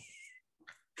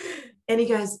 And he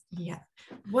goes, yeah,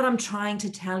 what I'm trying to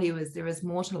tell you is there is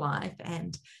more to life.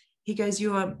 And he goes,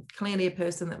 you are clearly a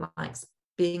person that likes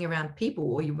being around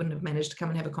people, or you wouldn't have managed to come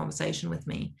and have a conversation with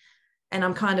me. And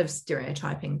I'm kind of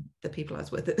stereotyping the people I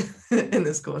was with in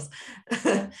this course.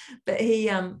 But he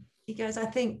goes, I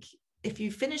think if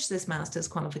you finish this master's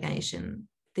qualification,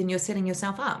 then you're setting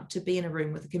yourself up to be in a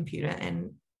room with a computer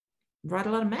and write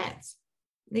a lot of maths.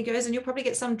 And he goes, and you'll probably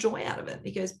get some joy out of it.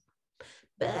 He goes,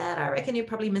 but I reckon you'll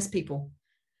probably miss people.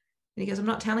 And he goes, I'm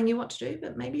not telling you what to do,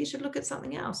 but maybe you should look at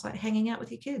something else, like hanging out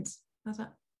with your kids. I was like,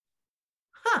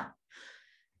 huh.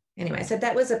 Anyway, so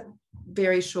that was a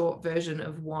very short version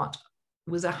of what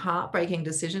was a heartbreaking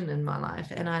decision in my life.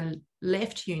 And I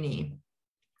left uni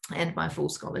and my full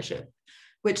scholarship,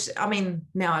 which, I mean,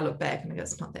 now I look back and I go,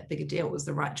 it's not that big a deal. It was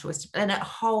the right choice. And it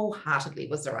wholeheartedly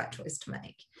was the right choice to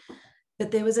make.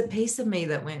 But there was a piece of me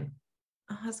that went,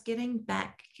 I was getting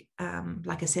back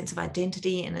like a sense of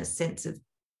identity and a sense of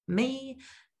me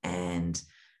and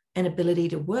an ability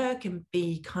to work and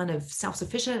be kind of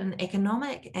self-sufficient and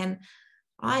economic. And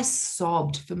I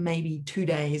sobbed for maybe 2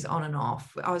 days on and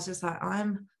off. I was just like,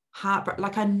 I'm heartbroken.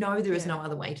 Like, I know there is no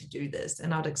other way to do this.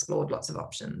 And I'd explored lots of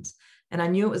options and I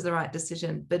knew it was the right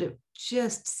decision, but it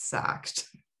just sucked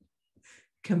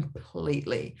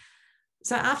completely.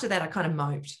 So after that, I kind of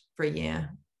moped for a year.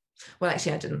 Well,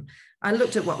 actually, I didn't. I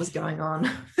looked at what was going on.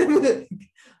 I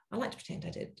like to pretend I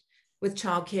did, with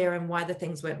childcare and why the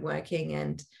things weren't working,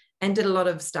 and did a lot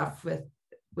of stuff with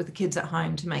the kids at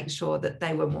home to make sure that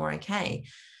they were more okay.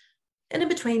 And in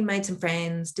between, made some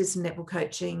friends, did some netball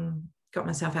coaching, got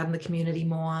myself out in the community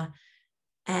more.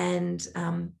 And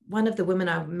one of the women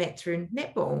I met through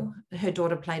netball, her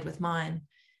daughter played with mine,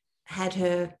 had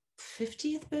her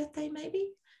 50th birthday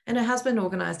maybe, and her husband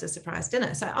organised a surprise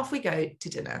dinner. So off we go to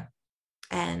dinner.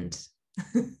 And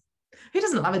who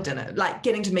doesn't love a dinner? Like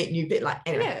getting to meet new bit. Like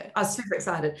anyway, yeah. I was super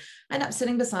excited. I ended up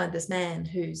sitting beside this man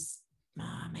who's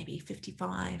maybe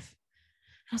 55. And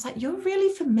I was like, "You're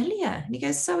really familiar." And he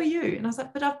goes, "So are you?" And I was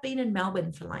like, "But I've been in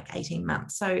Melbourne for like 18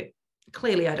 months. So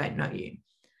clearly I don't know you."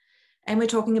 And we're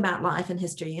talking about life and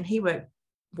history. And he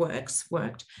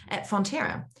worked at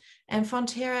Fonterra. And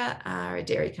Fonterra are a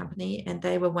dairy company, and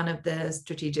they were one of the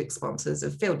strategic sponsors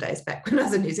of Field Days back when I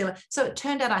was in New Zealand. So it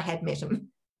turned out I had met him.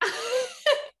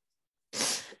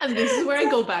 And this is where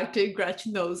I go back to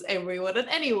Gretchen knows everyone and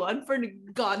anyone for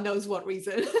God knows what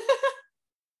reason. And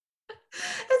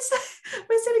so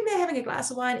we're sitting there having a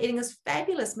glass of wine, eating this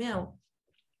fabulous meal.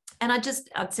 And I'd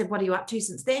said, "What are you up to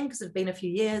since then?" Because it'd been a few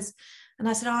years. And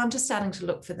I said, "Oh, I'm just starting to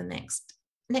look for the next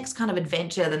kind of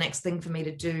adventure, the next thing for me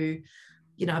to do.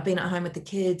 You know, I've been at home with the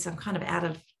kids. I'm kind of out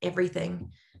of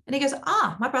everything." And he goes,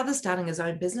 "My brother's starting his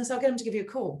own business. I'll get him to give you a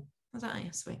call." I was like, "Oh,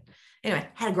 yeah, sweet." Anyway,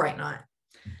 had a great night.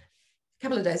 A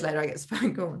couple of days later, I get this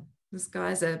phone call. This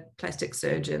guy's a plastic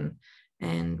surgeon,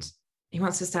 and he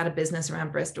wants to start a business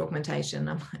around breast augmentation.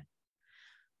 I'm like,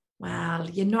 "Wow,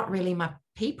 you're not really my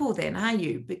people then, are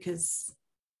you? Because,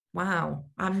 wow,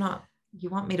 I'm not, you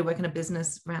want me to work in a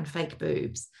business around fake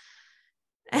boobs."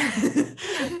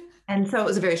 And so it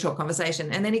was a very short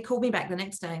conversation. And then he called me back the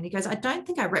next day and he goes, "I don't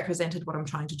think I represented what I'm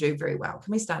trying to do very well.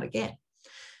 Can we start again?"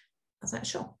 I was like,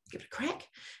 "Sure, give it a crack."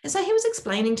 And so he was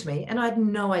explaining to me, and I had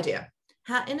no idea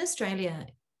how in Australia,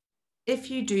 if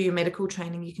you do your medical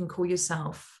training, you can call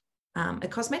yourself a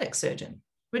cosmetic surgeon,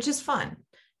 which is fine.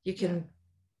 You can,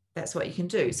 that's what you can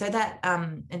do. So that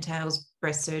entails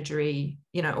breast surgery,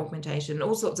 you know, augmentation,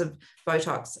 all sorts of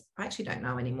Botox. I actually don't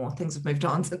know anymore. Things have moved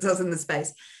on since I was in the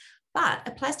space. But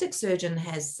a plastic surgeon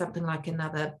has something like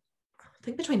another, I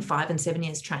think between 5 and 7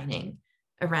 years training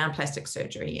around plastic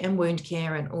surgery and wound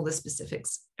care and all the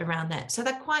specifics around that. So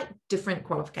they're quite different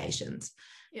qualifications.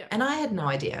 Yeah. And I had no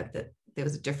idea that there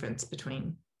was a difference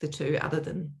between the two other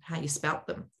than how you spelt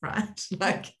them, right?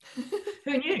 Like,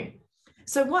 who knew?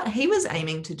 So what he was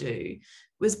aiming to do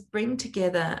was bring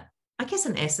together, I guess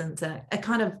in essence, a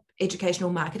kind of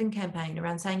educational marketing campaign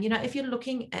around saying, you know, if you're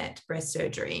looking at breast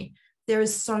surgery, there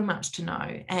is so much to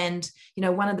know. And, you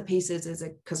know, one of the pieces is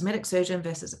a cosmetic surgeon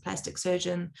versus a plastic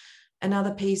surgeon.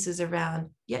 Another piece is around,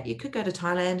 you could go to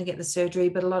Thailand and get the surgery,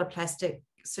 but a lot of plastic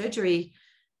surgery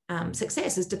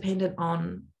success is dependent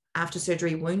on after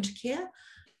surgery wound care.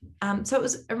 So it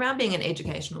was around being an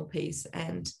educational piece.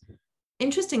 And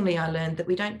interestingly, I learned that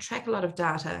we don't track a lot of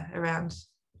data around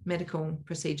medical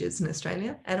procedures in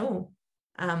Australia at all.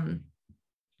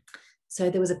 So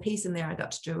there was a piece in there I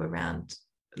got to do around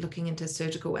looking into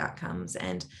surgical outcomes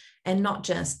and not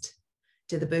just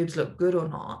do the boobs look good or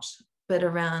not, but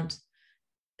around,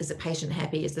 is the patient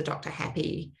happy? Is the doctor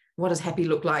happy? What does happy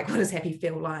look like? What does happy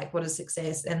feel like? What is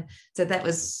success? And so that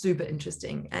was super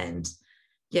interesting. And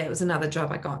yeah, it was another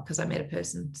job I got because I met a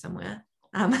person somewhere.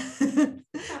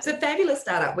 So fabulous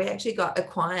startup. We actually got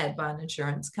acquired by an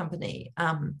insurance company.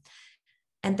 And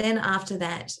then after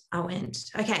that, I went,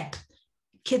 okay,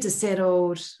 kids are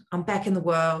settled. I'm back in the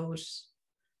world.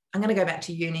 I'm going to go back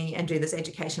to uni and do this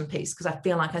education piece because I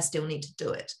feel like I still need to do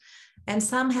it. And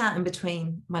somehow in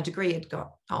between, my degree had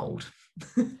got old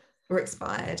or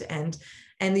expired. And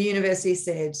the university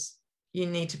said, you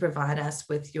need to provide us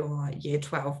with your year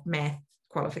 12 math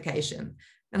qualification.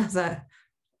 And I was like,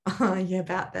 oh, yeah,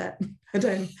 about that.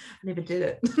 I never did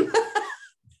it.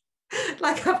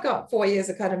 Like I've got 4 years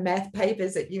of kind of math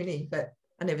papers at uni, but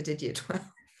I never did year 12.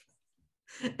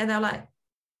 And they're like,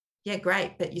 yeah,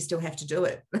 great, but you still have to do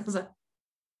it. And I was like,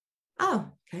 oh,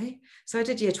 okay. So I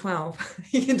did year 12.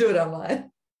 You can do it online.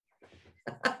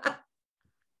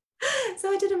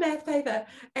 So I did a math paper,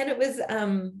 and it was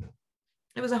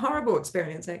a horrible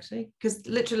experience actually, because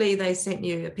literally they sent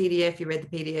you a PDF, you read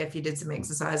the PDF, you did some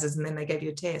exercises, and then they gave you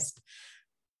a test.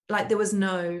 Like there was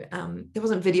no, there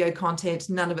wasn't video content,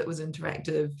 none of it was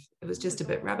interactive. It was just a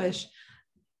bit rubbish.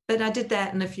 But I did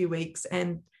that in a few weeks,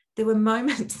 and there were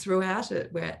moments throughout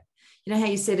it where, you know how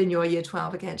you said in your year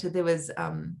 12 account, there was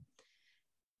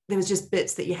just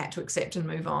bits that you had to accept and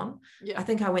move on. Yeah. I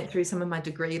think I went through some of my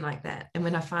degree like that. And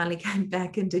when I finally came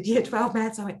back and did year 12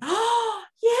 maths, I went, oh,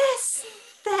 yes,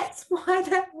 that's why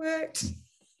that worked.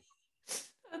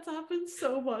 That's happened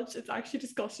so much. It's actually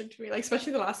disgusting to me. Like,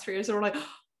 especially the last 3 years, we're like,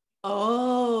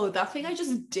 oh, that thing I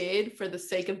just did for the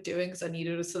sake of doing because I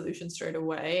needed a solution straight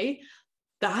away.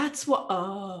 That's what,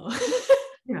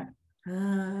 Yeah.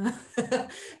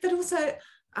 But also,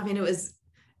 I mean, it was,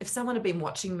 if someone had been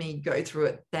watching me go through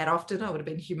it that often, I would have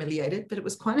been humiliated, but it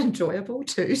was quite enjoyable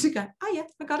too, to go, oh yeah,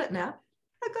 I got it now.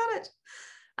 I got it.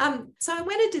 So I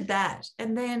went and did that.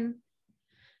 And then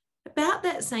about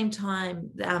that same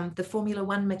time, the Formula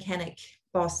One mechanic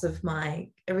boss of my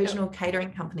original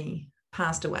catering company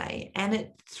passed away, and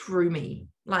it threw me.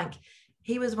 Like,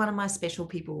 he was one of my special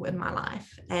people in my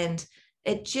life, and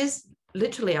it just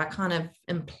literally, I kind of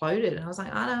imploded, and I was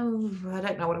like, I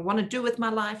don't know what I want to do with my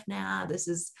life now. This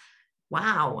is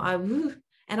wow.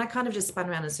 And I kind of just spun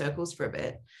around in circles for a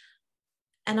bit.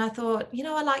 And I thought,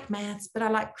 I like maths, but I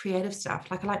like creative stuff.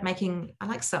 Like, I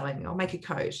like sewing. I'll make a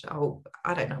coat.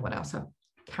 I don't know what else. I'm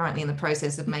currently in the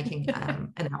process of making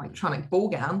an electronic ball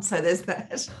gown. So there's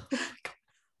that.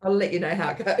 I'll let you know how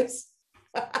it goes.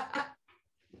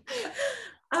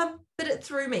 But it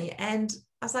threw me, and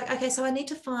I was like, okay, so I need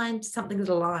to find something that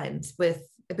aligns with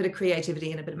a bit of creativity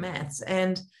and a bit of maths.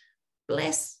 And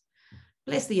bless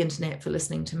the internet for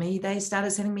listening to me. They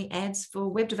started sending me ads for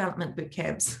web development boot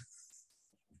camps.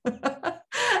 And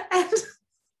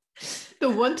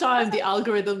the one time the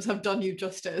algorithms have done you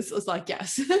justice, I was like,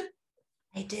 yes.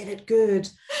 They did it good.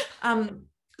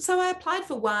 So I applied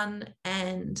for one,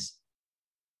 and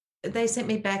they sent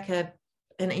me back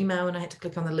an email, and I had to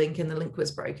click on the link, and the link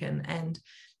was broken. And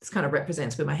this kind of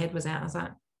represents where my head was at. I was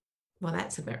like, well,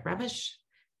 that's a bit rubbish,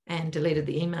 and deleted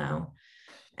the email.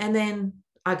 And then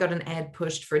I got an ad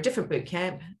pushed for a different boot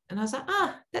camp, and I was like,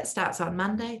 that starts on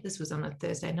Monday. This was on a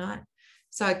Thursday night.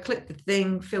 So I clicked the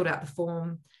thing, filled out the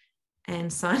form,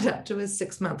 and signed up to a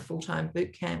 6-month full-time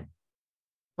boot camp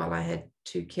while I had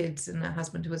 2 kids and a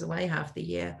husband who was away half the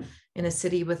year in a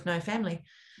city with no family.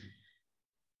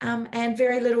 And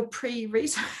very little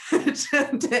pre-research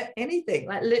into anything.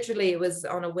 Like, literally, it was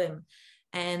on a whim,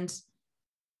 and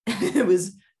it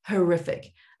was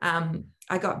horrific.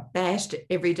 I got bashed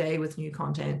every day with new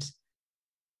content.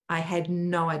 I had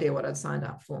no idea what I'd signed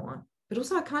up for, but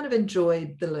also I kind of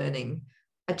enjoyed the learning.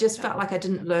 I just felt like I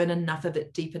didn't learn enough of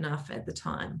it deep enough at the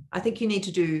time. I think you need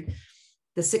to do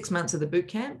the 6 months of the boot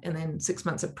camp and then 6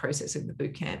 months of processing the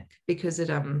boot camp, because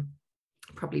it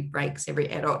probably breaks every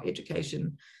adult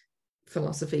education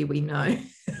philosophy we know.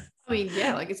 I mean,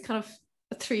 yeah, like, it's kind of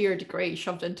a 3-year degree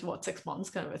shoved into 6 months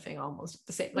kind of a thing, almost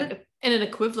the same, like in an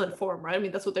equivalent form, right? I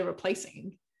mean, that's what they're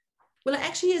replacing. Well, it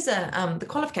actually is the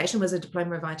qualification was a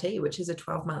diploma of IT, which is a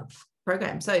 12-month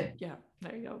program. So yeah,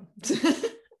 there you go.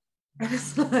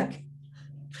 It's like,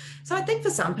 so I think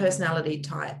for some personality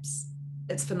types,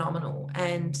 it's phenomenal.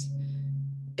 And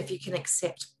if you can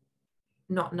accept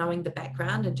not knowing the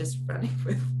background and just running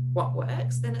with what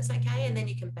works, then it's okay. And then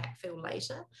you can backfill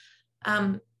later.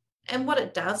 And what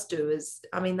it does do is,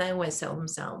 I mean, they always sell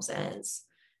themselves as,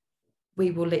 we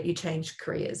will let you change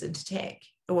careers into tech,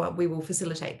 or we will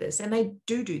facilitate this. And they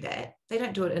do that. They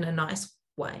don't do it in a nice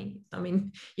way. I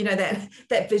mean,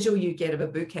 that visual you get of a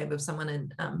boot camp of someone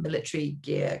in military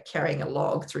gear carrying a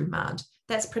log through mud,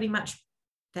 that's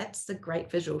the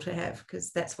great visual to have,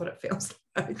 because that's what it feels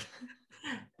like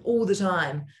all the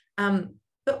time.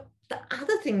 But the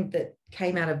other thing that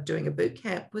came out of doing a boot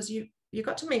camp was you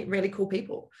got to meet really cool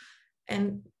people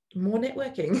and more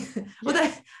networking.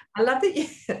 Although I love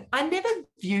that I never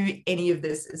view any of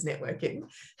this as networking.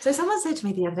 So someone said to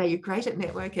me the other day, you're great at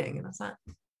networking. And I was like,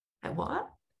 at what?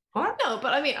 No,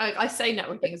 but I mean, I say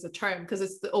networking as a term because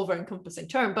it's the over-encompassing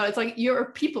term, but it's like, you're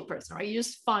a people person, right? You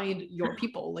just find your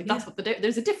people. Like, that's what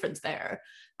there's a difference there.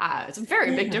 It's a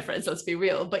very big difference, let's be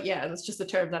real. But yeah, that's just a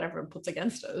term that everyone puts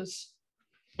against us.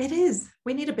 It is.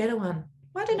 We need a better one.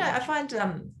 Well, I don't know. I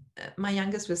find my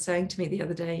youngest was saying to me the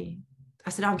other day, I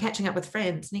said, I'm catching up with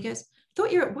friends. And he goes, I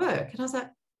thought you're at work. And I was like,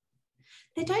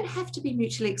 they don't have to be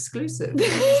mutually exclusive.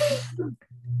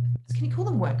 Can you call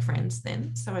them work friends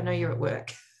then? So I know you're at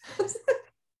work.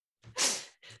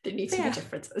 There needs to be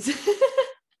differences.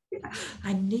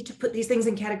 I need to put these things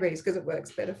in categories because it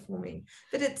works better for me.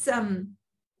 But it's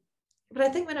but I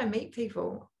think when I meet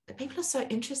people are so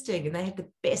interesting, and they have the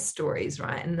best stories,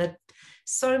 right? And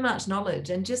so much knowledge,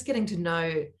 and just getting to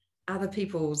know other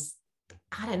people's,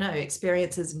 I don't know,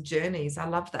 experiences and journeys. I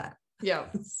love that. Yeah,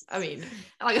 I mean,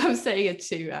 like I was saying it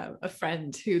to a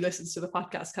friend who listens to the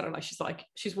podcast, kind of like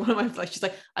she's one of my, like, she's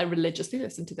like, I religiously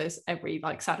listen to this every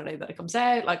like Saturday that it comes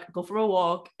out, like I go for a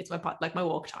walk, it's my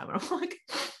walk time, and I'm like,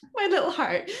 my little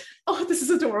heart, oh, this is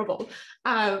adorable.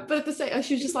 But at the same,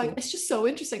 she was just like, it's just so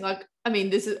interesting. Like, I mean,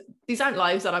 these aren't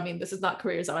lives that, I mean, this is not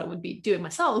careers that I would be doing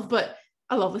myself, but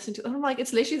I love listening to them. I'm like,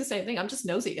 it's literally the same thing. I'm just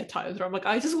nosy at times where I'm like,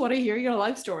 I just want to hear your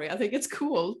life story. I think it's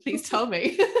cool. Please tell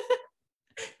me.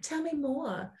 Tell me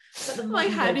more.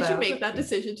 Like, how did you make that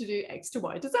decision to do X to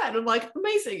Y to Z? I'm like,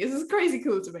 amazing. This is crazy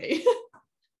cool to me.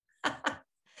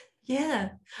 Yeah.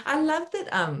 I love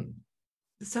that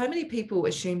so many people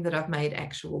assume that I've made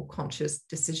actual conscious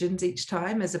decisions each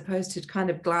time, as opposed to kind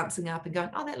of glancing up and going,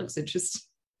 oh, that looks interesting.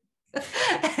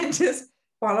 And just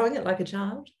following it like a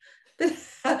child.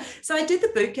 So I did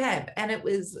the boot camp, and it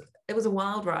was a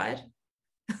wild ride.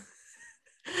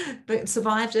 But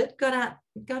survived it, got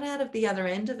out of the other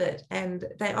end of it, and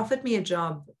they offered me a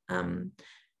job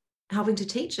helping to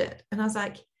teach it. And I was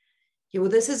like, yeah, well,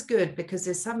 this is good, because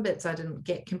there's some bits I didn't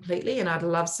get completely and I'd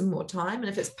love some more time, and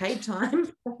if it's paid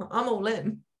time, I'm all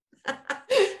in.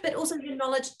 But also your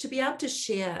knowledge to be able to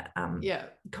share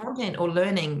content or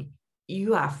learning,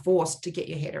 you are forced to get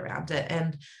your head around it.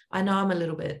 And I know I'm a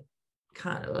little bit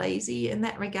kind of lazy in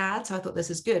that regard, so I thought, this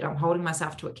is good, I'm holding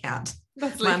myself to account.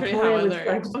 That's literally how I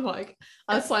learned. I'm like,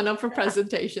 I'll sign up for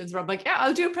presentations where I'm like, yeah,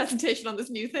 I'll do a presentation on this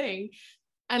new thing,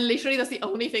 and literally that's the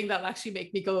only thing that'll actually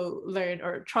make me go learn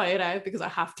or try it out, because I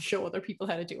have to show other people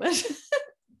how to do it.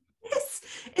 Yes,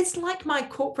 it's like my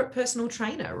corporate personal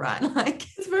trainer, right? Like,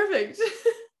 it's perfect.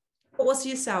 Force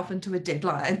yourself into a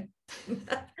deadline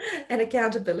and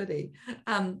accountability.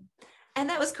 And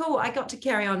that was cool. I got to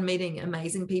carry on meeting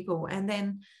amazing people, and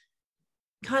then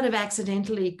kind of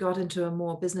accidentally got into a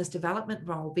more business development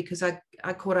role, because I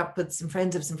caught up with some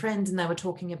friends of some friends, and they were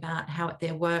talking about how at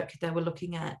their work they were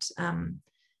looking at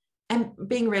and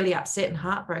being really upset and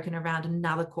heartbroken around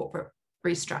another corporate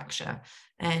restructure,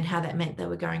 and how that meant they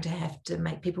were going to have to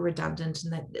make people redundant,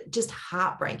 and that just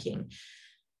heartbreaking.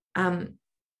 And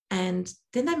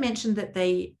then they mentioned that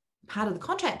part of the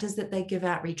contract is that they give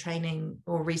out retraining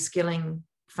or reskilling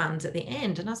funds at the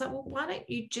end. And I was like, well, why don't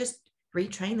you just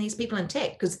retrain these people in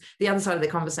tech? Because the other side of the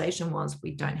conversation was,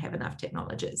 we don't have enough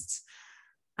technologists.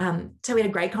 So we had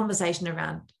a great conversation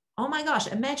around, oh my gosh,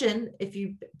 imagine if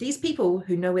these people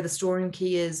who know where the storeroom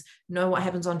key is, know what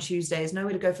happens on Tuesdays, know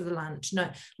where to go for the lunch,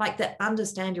 that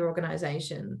understand your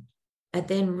organization, and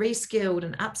then reskilled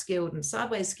and upskilled and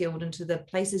sideways skilled into the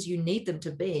places you need them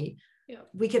to be.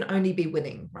 We can only be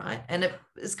winning, right? And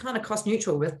it's kind of cost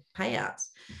neutral with payouts.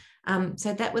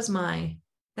 So that was my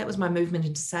movement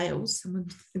into sales.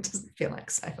 It doesn't feel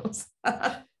like sales.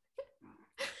 But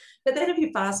then if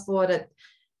you fast forward it,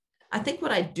 I think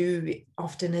what I do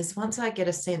often is, once I get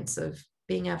a sense of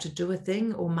being able to do a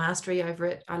thing or mastery over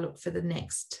it, I look for the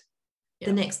next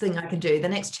thing I can do, the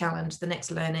next challenge, the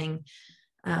next learning.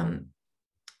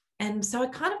 And so I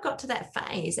kind of got to that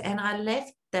phase, and I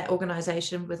left that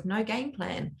organization with no game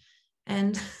plan.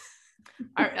 And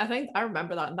I think I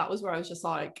remember that, and that was where I was just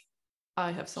like,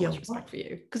 I have so much respect for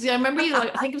you, because I remember you,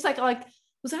 like, I think it was like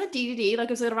was that a DDD, like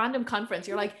it was at a random conference,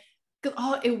 you're like,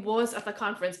 oh, it was at the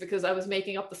conference, because I was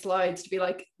making up the slides to be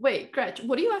like, wait, Gretch,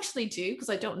 what do you actually do, because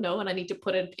I don't know, and I need to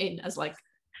put it in as like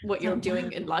what you're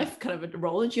doing in life, kind of a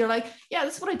role. And you're like, yeah,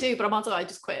 this is what I do, but I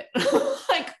just quit.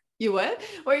 Like, you what?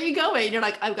 Where are you going? And you're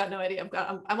like, I've got no idea.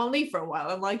 I'm on leave for a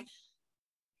while. I'm like,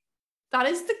 that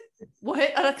is the what?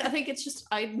 I think it's just,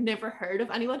 I'd never heard of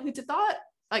anyone who did that,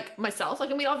 like myself. Like,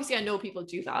 I mean, obviously I know people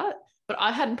do that, but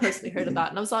I hadn't personally heard of that.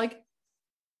 And I was like,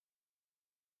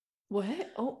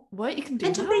 what? Oh, what? You can do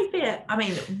that? And to be fair, I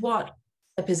mean, what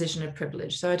a position of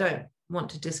privilege. So I don't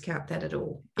want to discount that at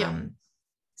all. Yeah.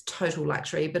 It's total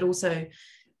luxury, but also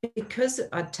because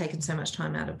I'd taken so much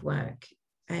time out of work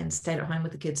and stayed at home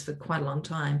with the kids for quite a long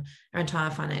time, our entire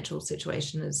financial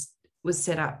situation was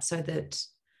set up so that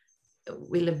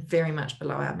we live very much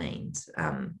below our means,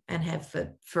 and have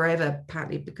for forever,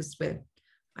 partly because we're,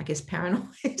 I guess,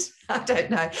 paranoid. I don't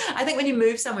know. I think when you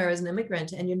move somewhere as an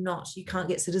immigrant and you can't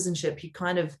get citizenship, you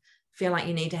kind of feel like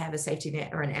you need to have a safety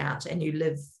net or an out, and you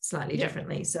live slightly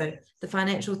differently. So the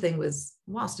financial thing was,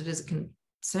 whilst it is a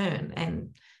concern,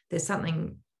 and there's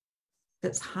something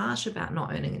that's harsh about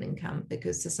not earning an income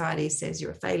because society says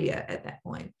you're a failure at that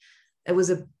point, it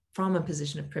was from a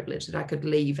position of privilege that I could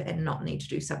leave and not need to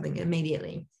do something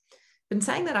immediately. But in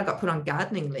saying that, I got put on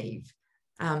gardening leave,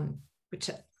 which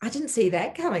I didn't see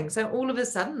that coming. So all of a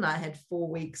sudden I had 4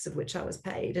 weeks of which I was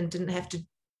paid and didn't have to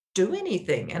do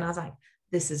anything. And I was like,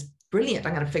 this is brilliant.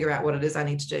 I'm going to figure out what it is I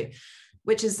need to do.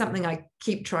 which is something I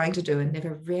keep trying to do and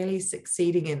never really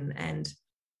succeeding in.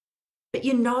 But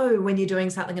you know when you're doing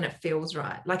something and it feels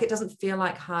right. Like it doesn't feel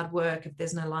like hard work if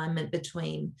there's an alignment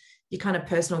between your kind of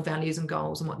personal values and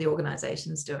goals and what the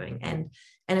organization's doing. And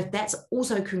if that's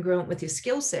also congruent with your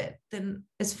skill set, then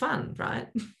it's fun, right?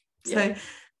 So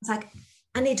it's like,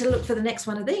 I need to look for the next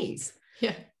one of these.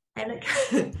 Yeah. And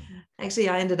actually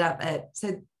I ended up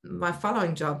so my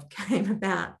following job came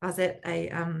about. I was at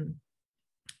a,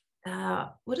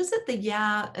 what is it? The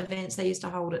YA events they used to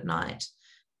hold at night.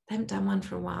 They haven't done one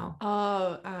for a while.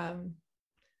 Oh,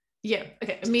 yeah.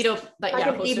 Okay. A meetup that like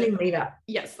an evening meetup.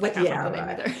 Yes. With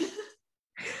right.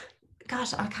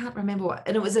 Gosh, I can't remember what.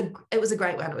 And it was a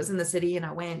great one. It was in the city, and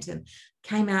I went and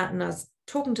came out, and I was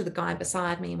talking to the guy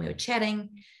beside me, and we were chatting.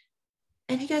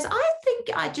 And he goes, "I think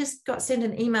I just got sent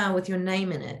an email with your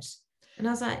name in it." And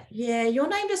I was like, "Yeah, your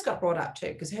name just got brought up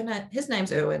too, because his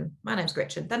name's Erwin, my name's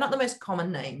Gretchen. They're not the most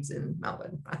common names in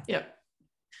Melbourne." Right? Yeah.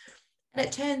 And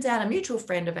it turns out a mutual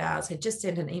friend of ours had just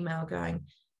sent an email going,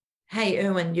 "Hey,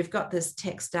 Erwin, you've got this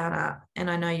tech startup and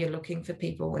I know you're looking for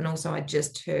people. And also I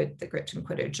just heard that Gretchen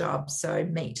quit her job, so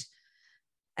meet."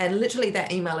 And literally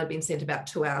that email had been sent about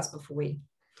 2 hours before we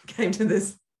came to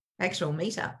this actual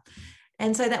meetup.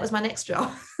 And so that was my next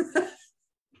job,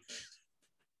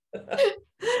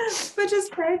 which is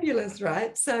fabulous,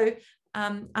 right? So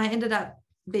I ended up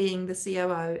being the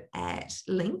COO at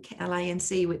Link,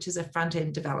 LANC, which is a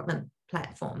front-end development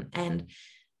platform. And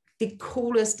the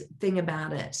coolest thing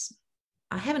about it,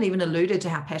 I haven't even alluded to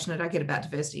how passionate I get about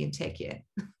diversity in tech yet.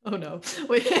 Oh no.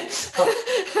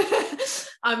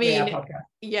 I mean,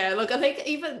 yeah, look, I think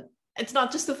even it's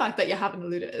not just the fact that you haven't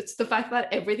alluded, it's the fact that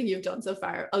everything you've done so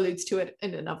far alludes to it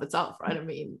in and of itself, right? I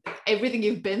mean, everything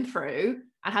you've been through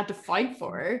and had to fight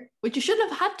for, which you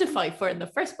shouldn't have had to fight for in the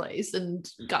first place and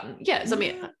gotten, yes, I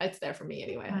mean, it's there for me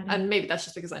anyway. And maybe that's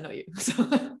just because I know you.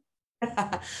 So.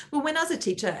 Well, when I was a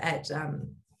teacher at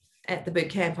the boot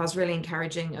camp, I was really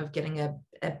encouraging of getting a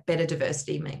better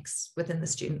diversity mix within the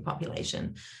student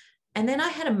population. And then I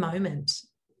had a moment,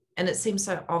 and it seems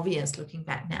so obvious looking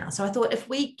back now. So I thought, if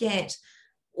we get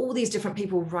all these different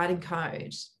people writing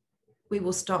code, we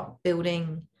will stop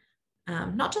building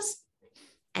not just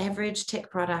average tech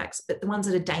products, but the ones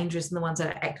that are dangerous and the ones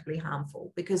that are actively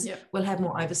harmful, because we'll have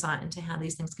more oversight into how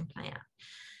these things can play out.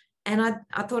 And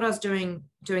I thought I was doing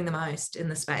the most in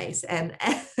the space. And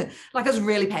like, I was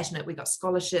really passionate. We got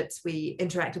scholarships. We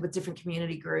interacted with different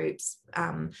community groups,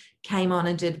 came on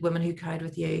and did Women Who Code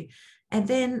with You. And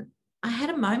then I had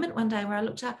a moment one day where I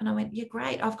looked up and I went, yeah,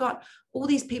 great. I've got all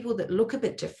these people that look a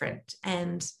bit different.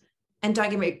 And don't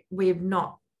get me, we've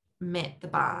not met the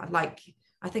bar. Like,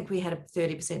 I think we had a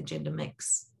 30% gender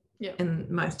mix in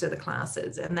most of the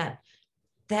classes. And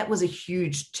that was a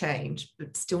huge change,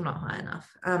 but still not high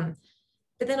enough.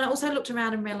 But then I also looked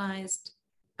around and realized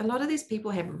a lot of these people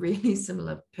have really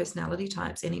similar personality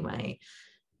types anyway.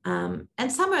 And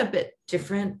some are a bit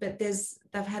different, but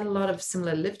they've had a lot of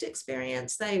similar lived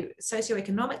experience.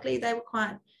 Socioeconomically, they were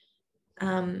quite,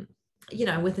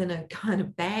 within a kind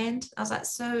of band. I was like,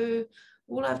 so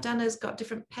all I've done is got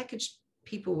different packaged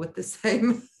people with the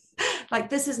same, like,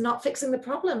 this is not fixing the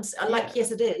problems. Like,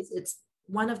 yes, it is. It's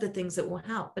one of the things that will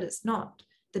help, but it's not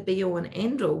the be all and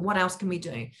end all. What else can we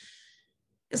do?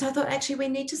 So I thought, actually, we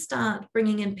need to start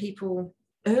bringing in people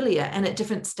earlier and at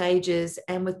different stages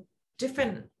and with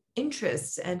different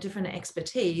interests and different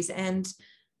expertise, and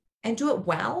do it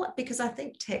well, because I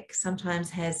think tech sometimes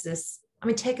has this, I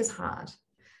mean, tech is hard.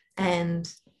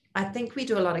 And I think we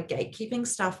do a lot of gatekeeping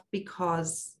stuff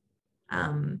because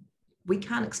we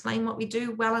can't explain what we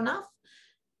do well enough.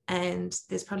 And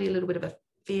there's probably a little bit of a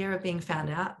fear of being found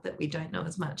out that we don't know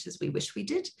as much as we wish we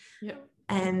did. Yeah.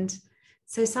 And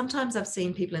so sometimes I've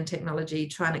seen people in technology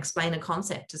try and explain a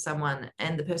concept to someone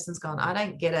and the person's gone, I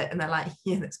don't get it. And they're like,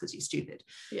 yeah, that's because you're stupid.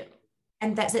 Yeah.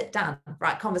 And that's it, done,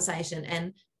 right? Conversation.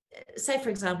 And say, for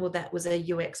example, that was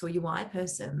a UX or UI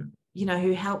person,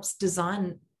 who helps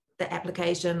design the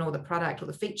application or the product or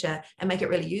the feature and make it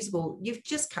really usable. You've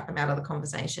just cut them out of the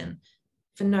conversation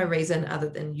for no reason other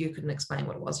than you couldn't explain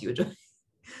what it was you were doing.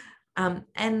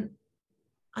 And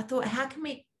I thought, how can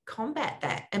we combat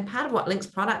that? And part of what Link's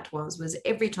product was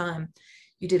every time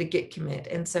you did a Git commit.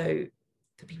 And so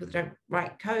for people that don't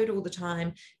write code all the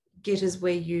time, Git is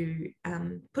where you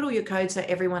put all your code so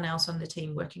everyone else on the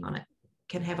team working on it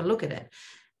can have a look at it.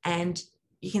 And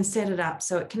you can set it up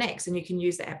so it connects and you can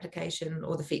use the application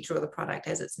or the feature or the product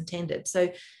as it's intended.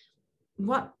 So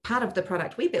what part of the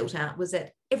product we built out was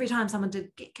that every time someone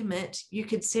did Git commit, you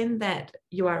could send that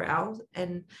URL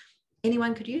and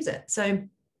anyone could use it. So,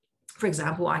 for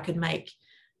example, I could make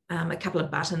a couple of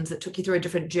buttons that took you through a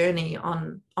different journey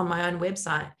on my own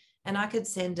website. And I could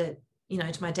send it,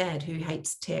 to my dad, who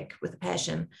hates tech with a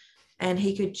passion, and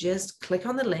he could just click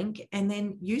on the link and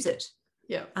then use it.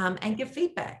 Yeah. And give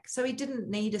feedback. So he didn't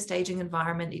need a staging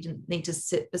environment. He didn't need to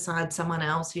sit beside someone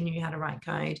else who knew how to write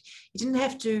code. He didn't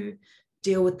have to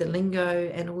deal with the lingo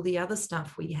and all the other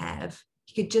stuff we have.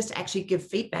 He could just actually give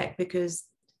feedback because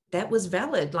that was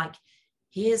valid. Like,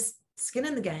 here's skin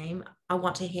in the game. I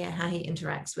want to hear how he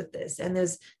interacts with this. And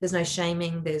there's no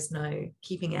shaming. There's no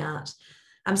keeping out.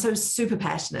 I'm so super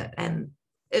passionate, and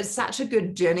it's such a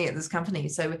good journey at this company.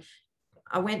 So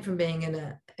I went from being in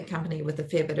a company with a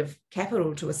fair bit of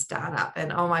capital to a startup,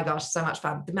 and oh my gosh, so much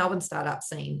fun. The Melbourne startup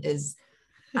scene is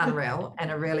unreal and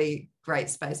a really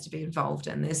great space to be involved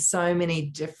in. There's so many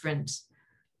different,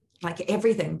 like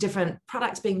everything, different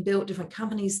products being built, different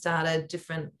companies started,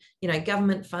 different,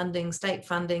 government funding, state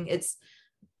funding. It's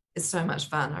so much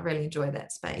fun. I really enjoy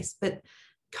that space. But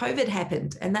COVID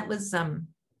happened, and that was,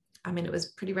 it was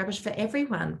pretty rubbish for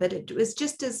everyone, but it was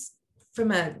just as,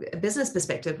 from a business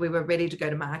perspective, we were ready to go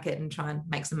to market and try and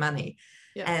make some money.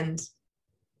 Yeah. And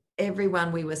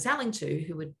everyone we were selling to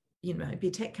who would, be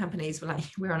tech companies were like,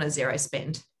 we're on a zero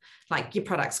spend. Like, your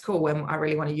product's cool and I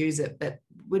really want to use it, but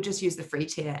we'll just use the free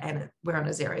tier and we're on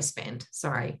a zero spend.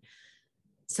 Sorry.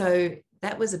 So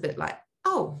that was a bit like,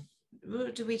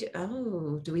 do we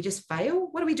just fail?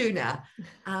 What do we do now?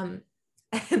 And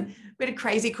we had a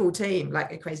crazy cool team,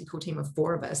 like a crazy cool team of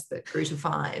 4 of us that grew to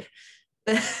 5.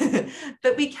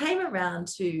 But we came around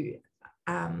to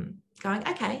going,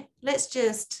 okay,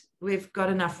 we've got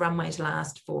enough runway to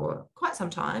last for quite some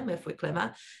time if we're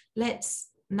clever. Let's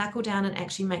knuckle down and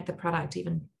actually make the product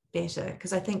even better.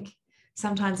 Because I think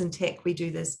sometimes in tech we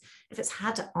do this, if it's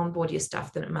hard to onboard your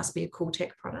stuff, then it must be a cool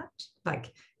tech product.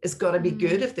 Like, it's got to be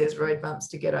good if there's road bumps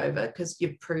to get over, because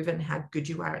you've proven how good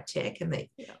you are at tech and that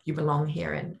you belong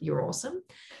here and you're awesome.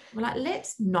 We're like,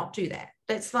 let's not do that.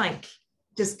 Let's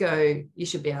just go, you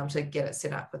should be able to get it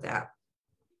set up without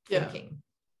thinking.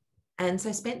 And so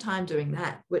I spent time doing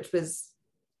that, which was,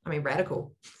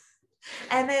 radical.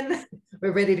 And then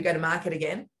we're ready to go to market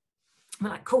again. We're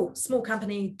like, cool, small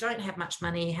company, don't have much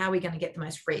money. How are we going to get the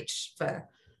most reach for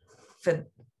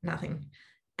nothing?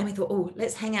 And we thought,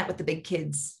 let's hang out with the big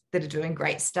kids that are doing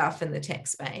great stuff in the tech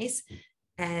space.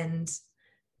 And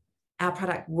our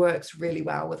product works really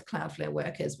well with Cloudflare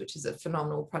Workers, which is a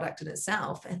phenomenal product in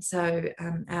itself. And so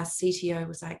our CTO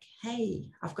was like, hey,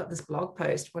 I've got this blog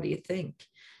post. What do you think?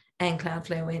 And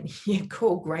Cloudflare went, yeah,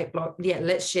 cool, great blog. Yeah,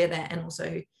 let's share that. And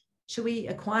also, should we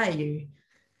acquire you?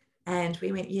 And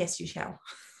we went, yes, you shall.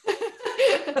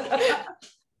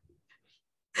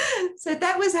 So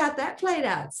that was how that played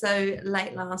out. So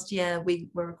late last year, we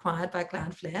were acquired by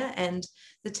Cloudflare, and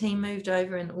the team moved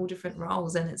over in all different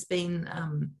roles. And it's been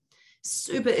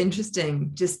super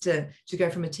interesting just to go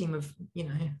from a team of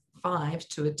 5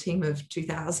 to a team of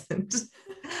 2,000.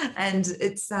 And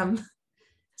it's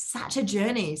such a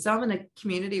journey. So I'm in a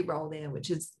community role there,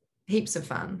 which is heaps of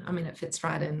fun. It fits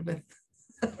right in with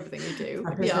everything we do.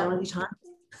 My personality type.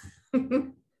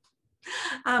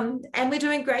 And we're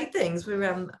doing great things.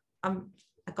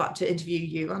 I got to interview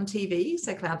you on TV.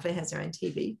 So Cloudflare has their own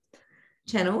TV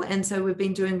channel. And so we've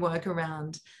been doing work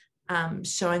around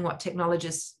showing what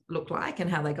technologists look like and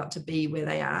how they got to be where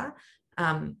they are.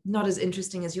 Not as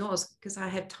interesting as yours, because I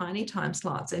have tiny time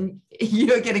slots and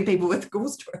you're getting people with cool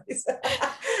stories.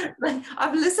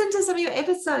 I've listened to some of your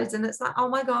episodes and it's like, oh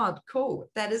my God, cool.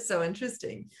 That is so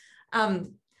interesting.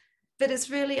 But it's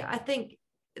really, I think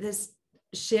this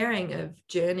sharing of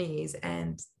journeys,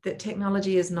 and that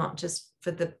technology is not just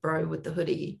for the bro with the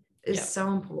hoodie, is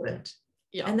so important.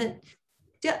 Yeah. And then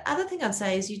the other thing I'd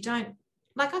say is I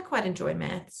quite enjoy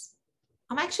maths.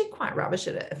 I'm actually quite rubbish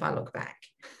at it if I look back.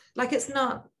 It's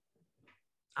not,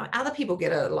 other people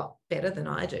get it a lot better than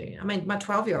I do. My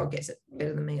 12-year-old gets it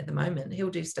better than me at the moment. He'll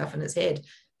do stuff in his head.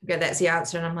 Okay, that's the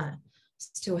answer. And I'm like,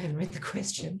 still haven't read the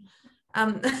question.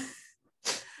 But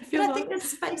I think there's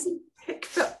space in tech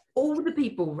for all the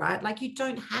people, right? You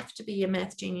don't have to be a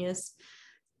math genius.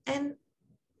 And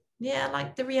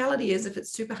the reality is, if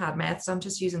it's super hard maths, I'm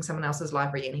just using someone else's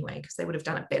library anyway, because they would have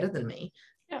done it better than me.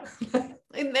 Yeah.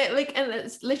 And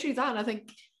it's literally that. I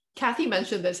think Kathy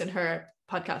mentioned this in her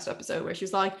podcast episode where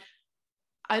she's like,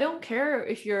 I don't care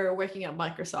if you're working at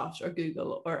Microsoft or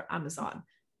Google or Amazon.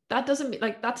 That doesn't mean,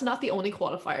 that's not the only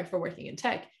qualifier for working in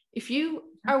tech. If you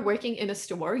are working in a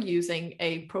store using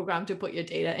a program to put your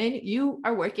data in, you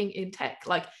are working in tech.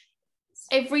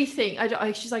 Everything,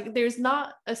 she's like, there's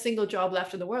not a single job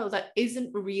left in the world that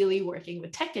isn't really working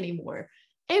with tech anymore.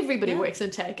 Everybody works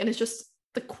in tech, and it's just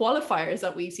the qualifiers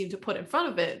that we seem to put in front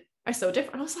of it are so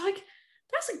different. I was like,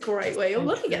 That's a great way of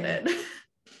looking at it.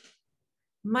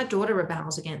 My daughter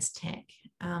rebels against tech.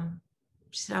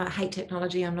 She said, I hate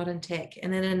technology, I'm not in tech.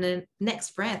 And then in the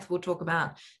next breath, we'll talk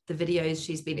about the videos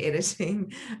she's been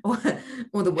editing or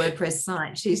the WordPress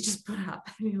site she's just put up.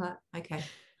 And you're like, okay,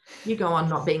 you go on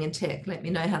not being in tech. Let me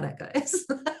know how that goes.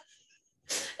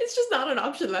 It's just not an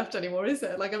option left anymore, is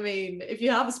it? Like, I mean, if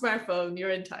you have a smartphone, you're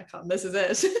in tech, and this is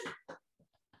it.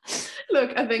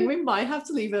 Look, I think we might have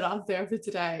to leave it off there for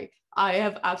today. I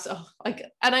have absolutely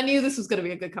and I knew this was going to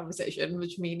be a good conversation,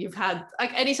 which means you've had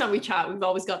like anytime we chat, we've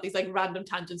always got these like random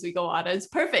tangents we go on, and it's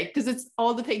perfect because it's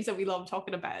all the things that we love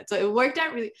talking about. So it worked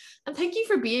out really. And thank you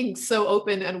for being so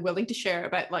open and willing to share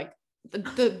about like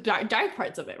the dark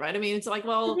parts of it, right? I mean, it's like,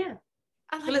 well, yeah.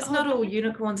 Like, well, it's not all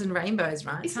unicorns and rainbows,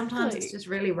 right? Exactly. Sometimes it's just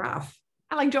really rough.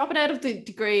 And like dropping out of the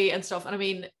degree and stuff. And I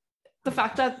mean, the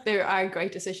fact that there are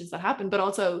great decisions that happen, but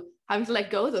also having to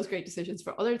let go of those great decisions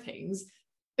for other things,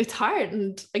 it's hard.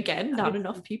 And again, not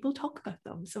enough people talk about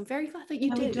them. So I'm very glad that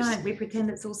you did. We don't. We pretend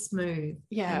it's all smooth.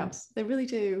 Yeah, they really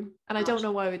do. And I don't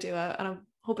know why we do it. And I'm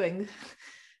hoping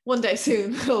one day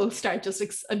soon we'll start just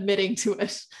admitting to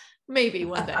it. Maybe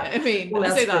one day. I mean, well,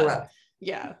 I say that.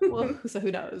 Yeah, well, so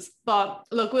who knows? But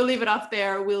look, we'll leave it off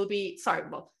there.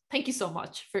 Thank you so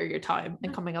much for your time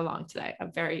and coming along today.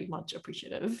 I'm very much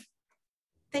appreciative.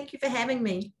 Thank you for having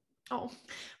me. Oh,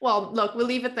 well, look, we'll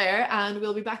leave it there and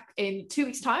we'll be back in 2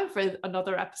 weeks' time for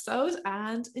another episode,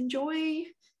 and enjoy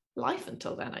life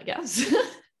until then, I guess.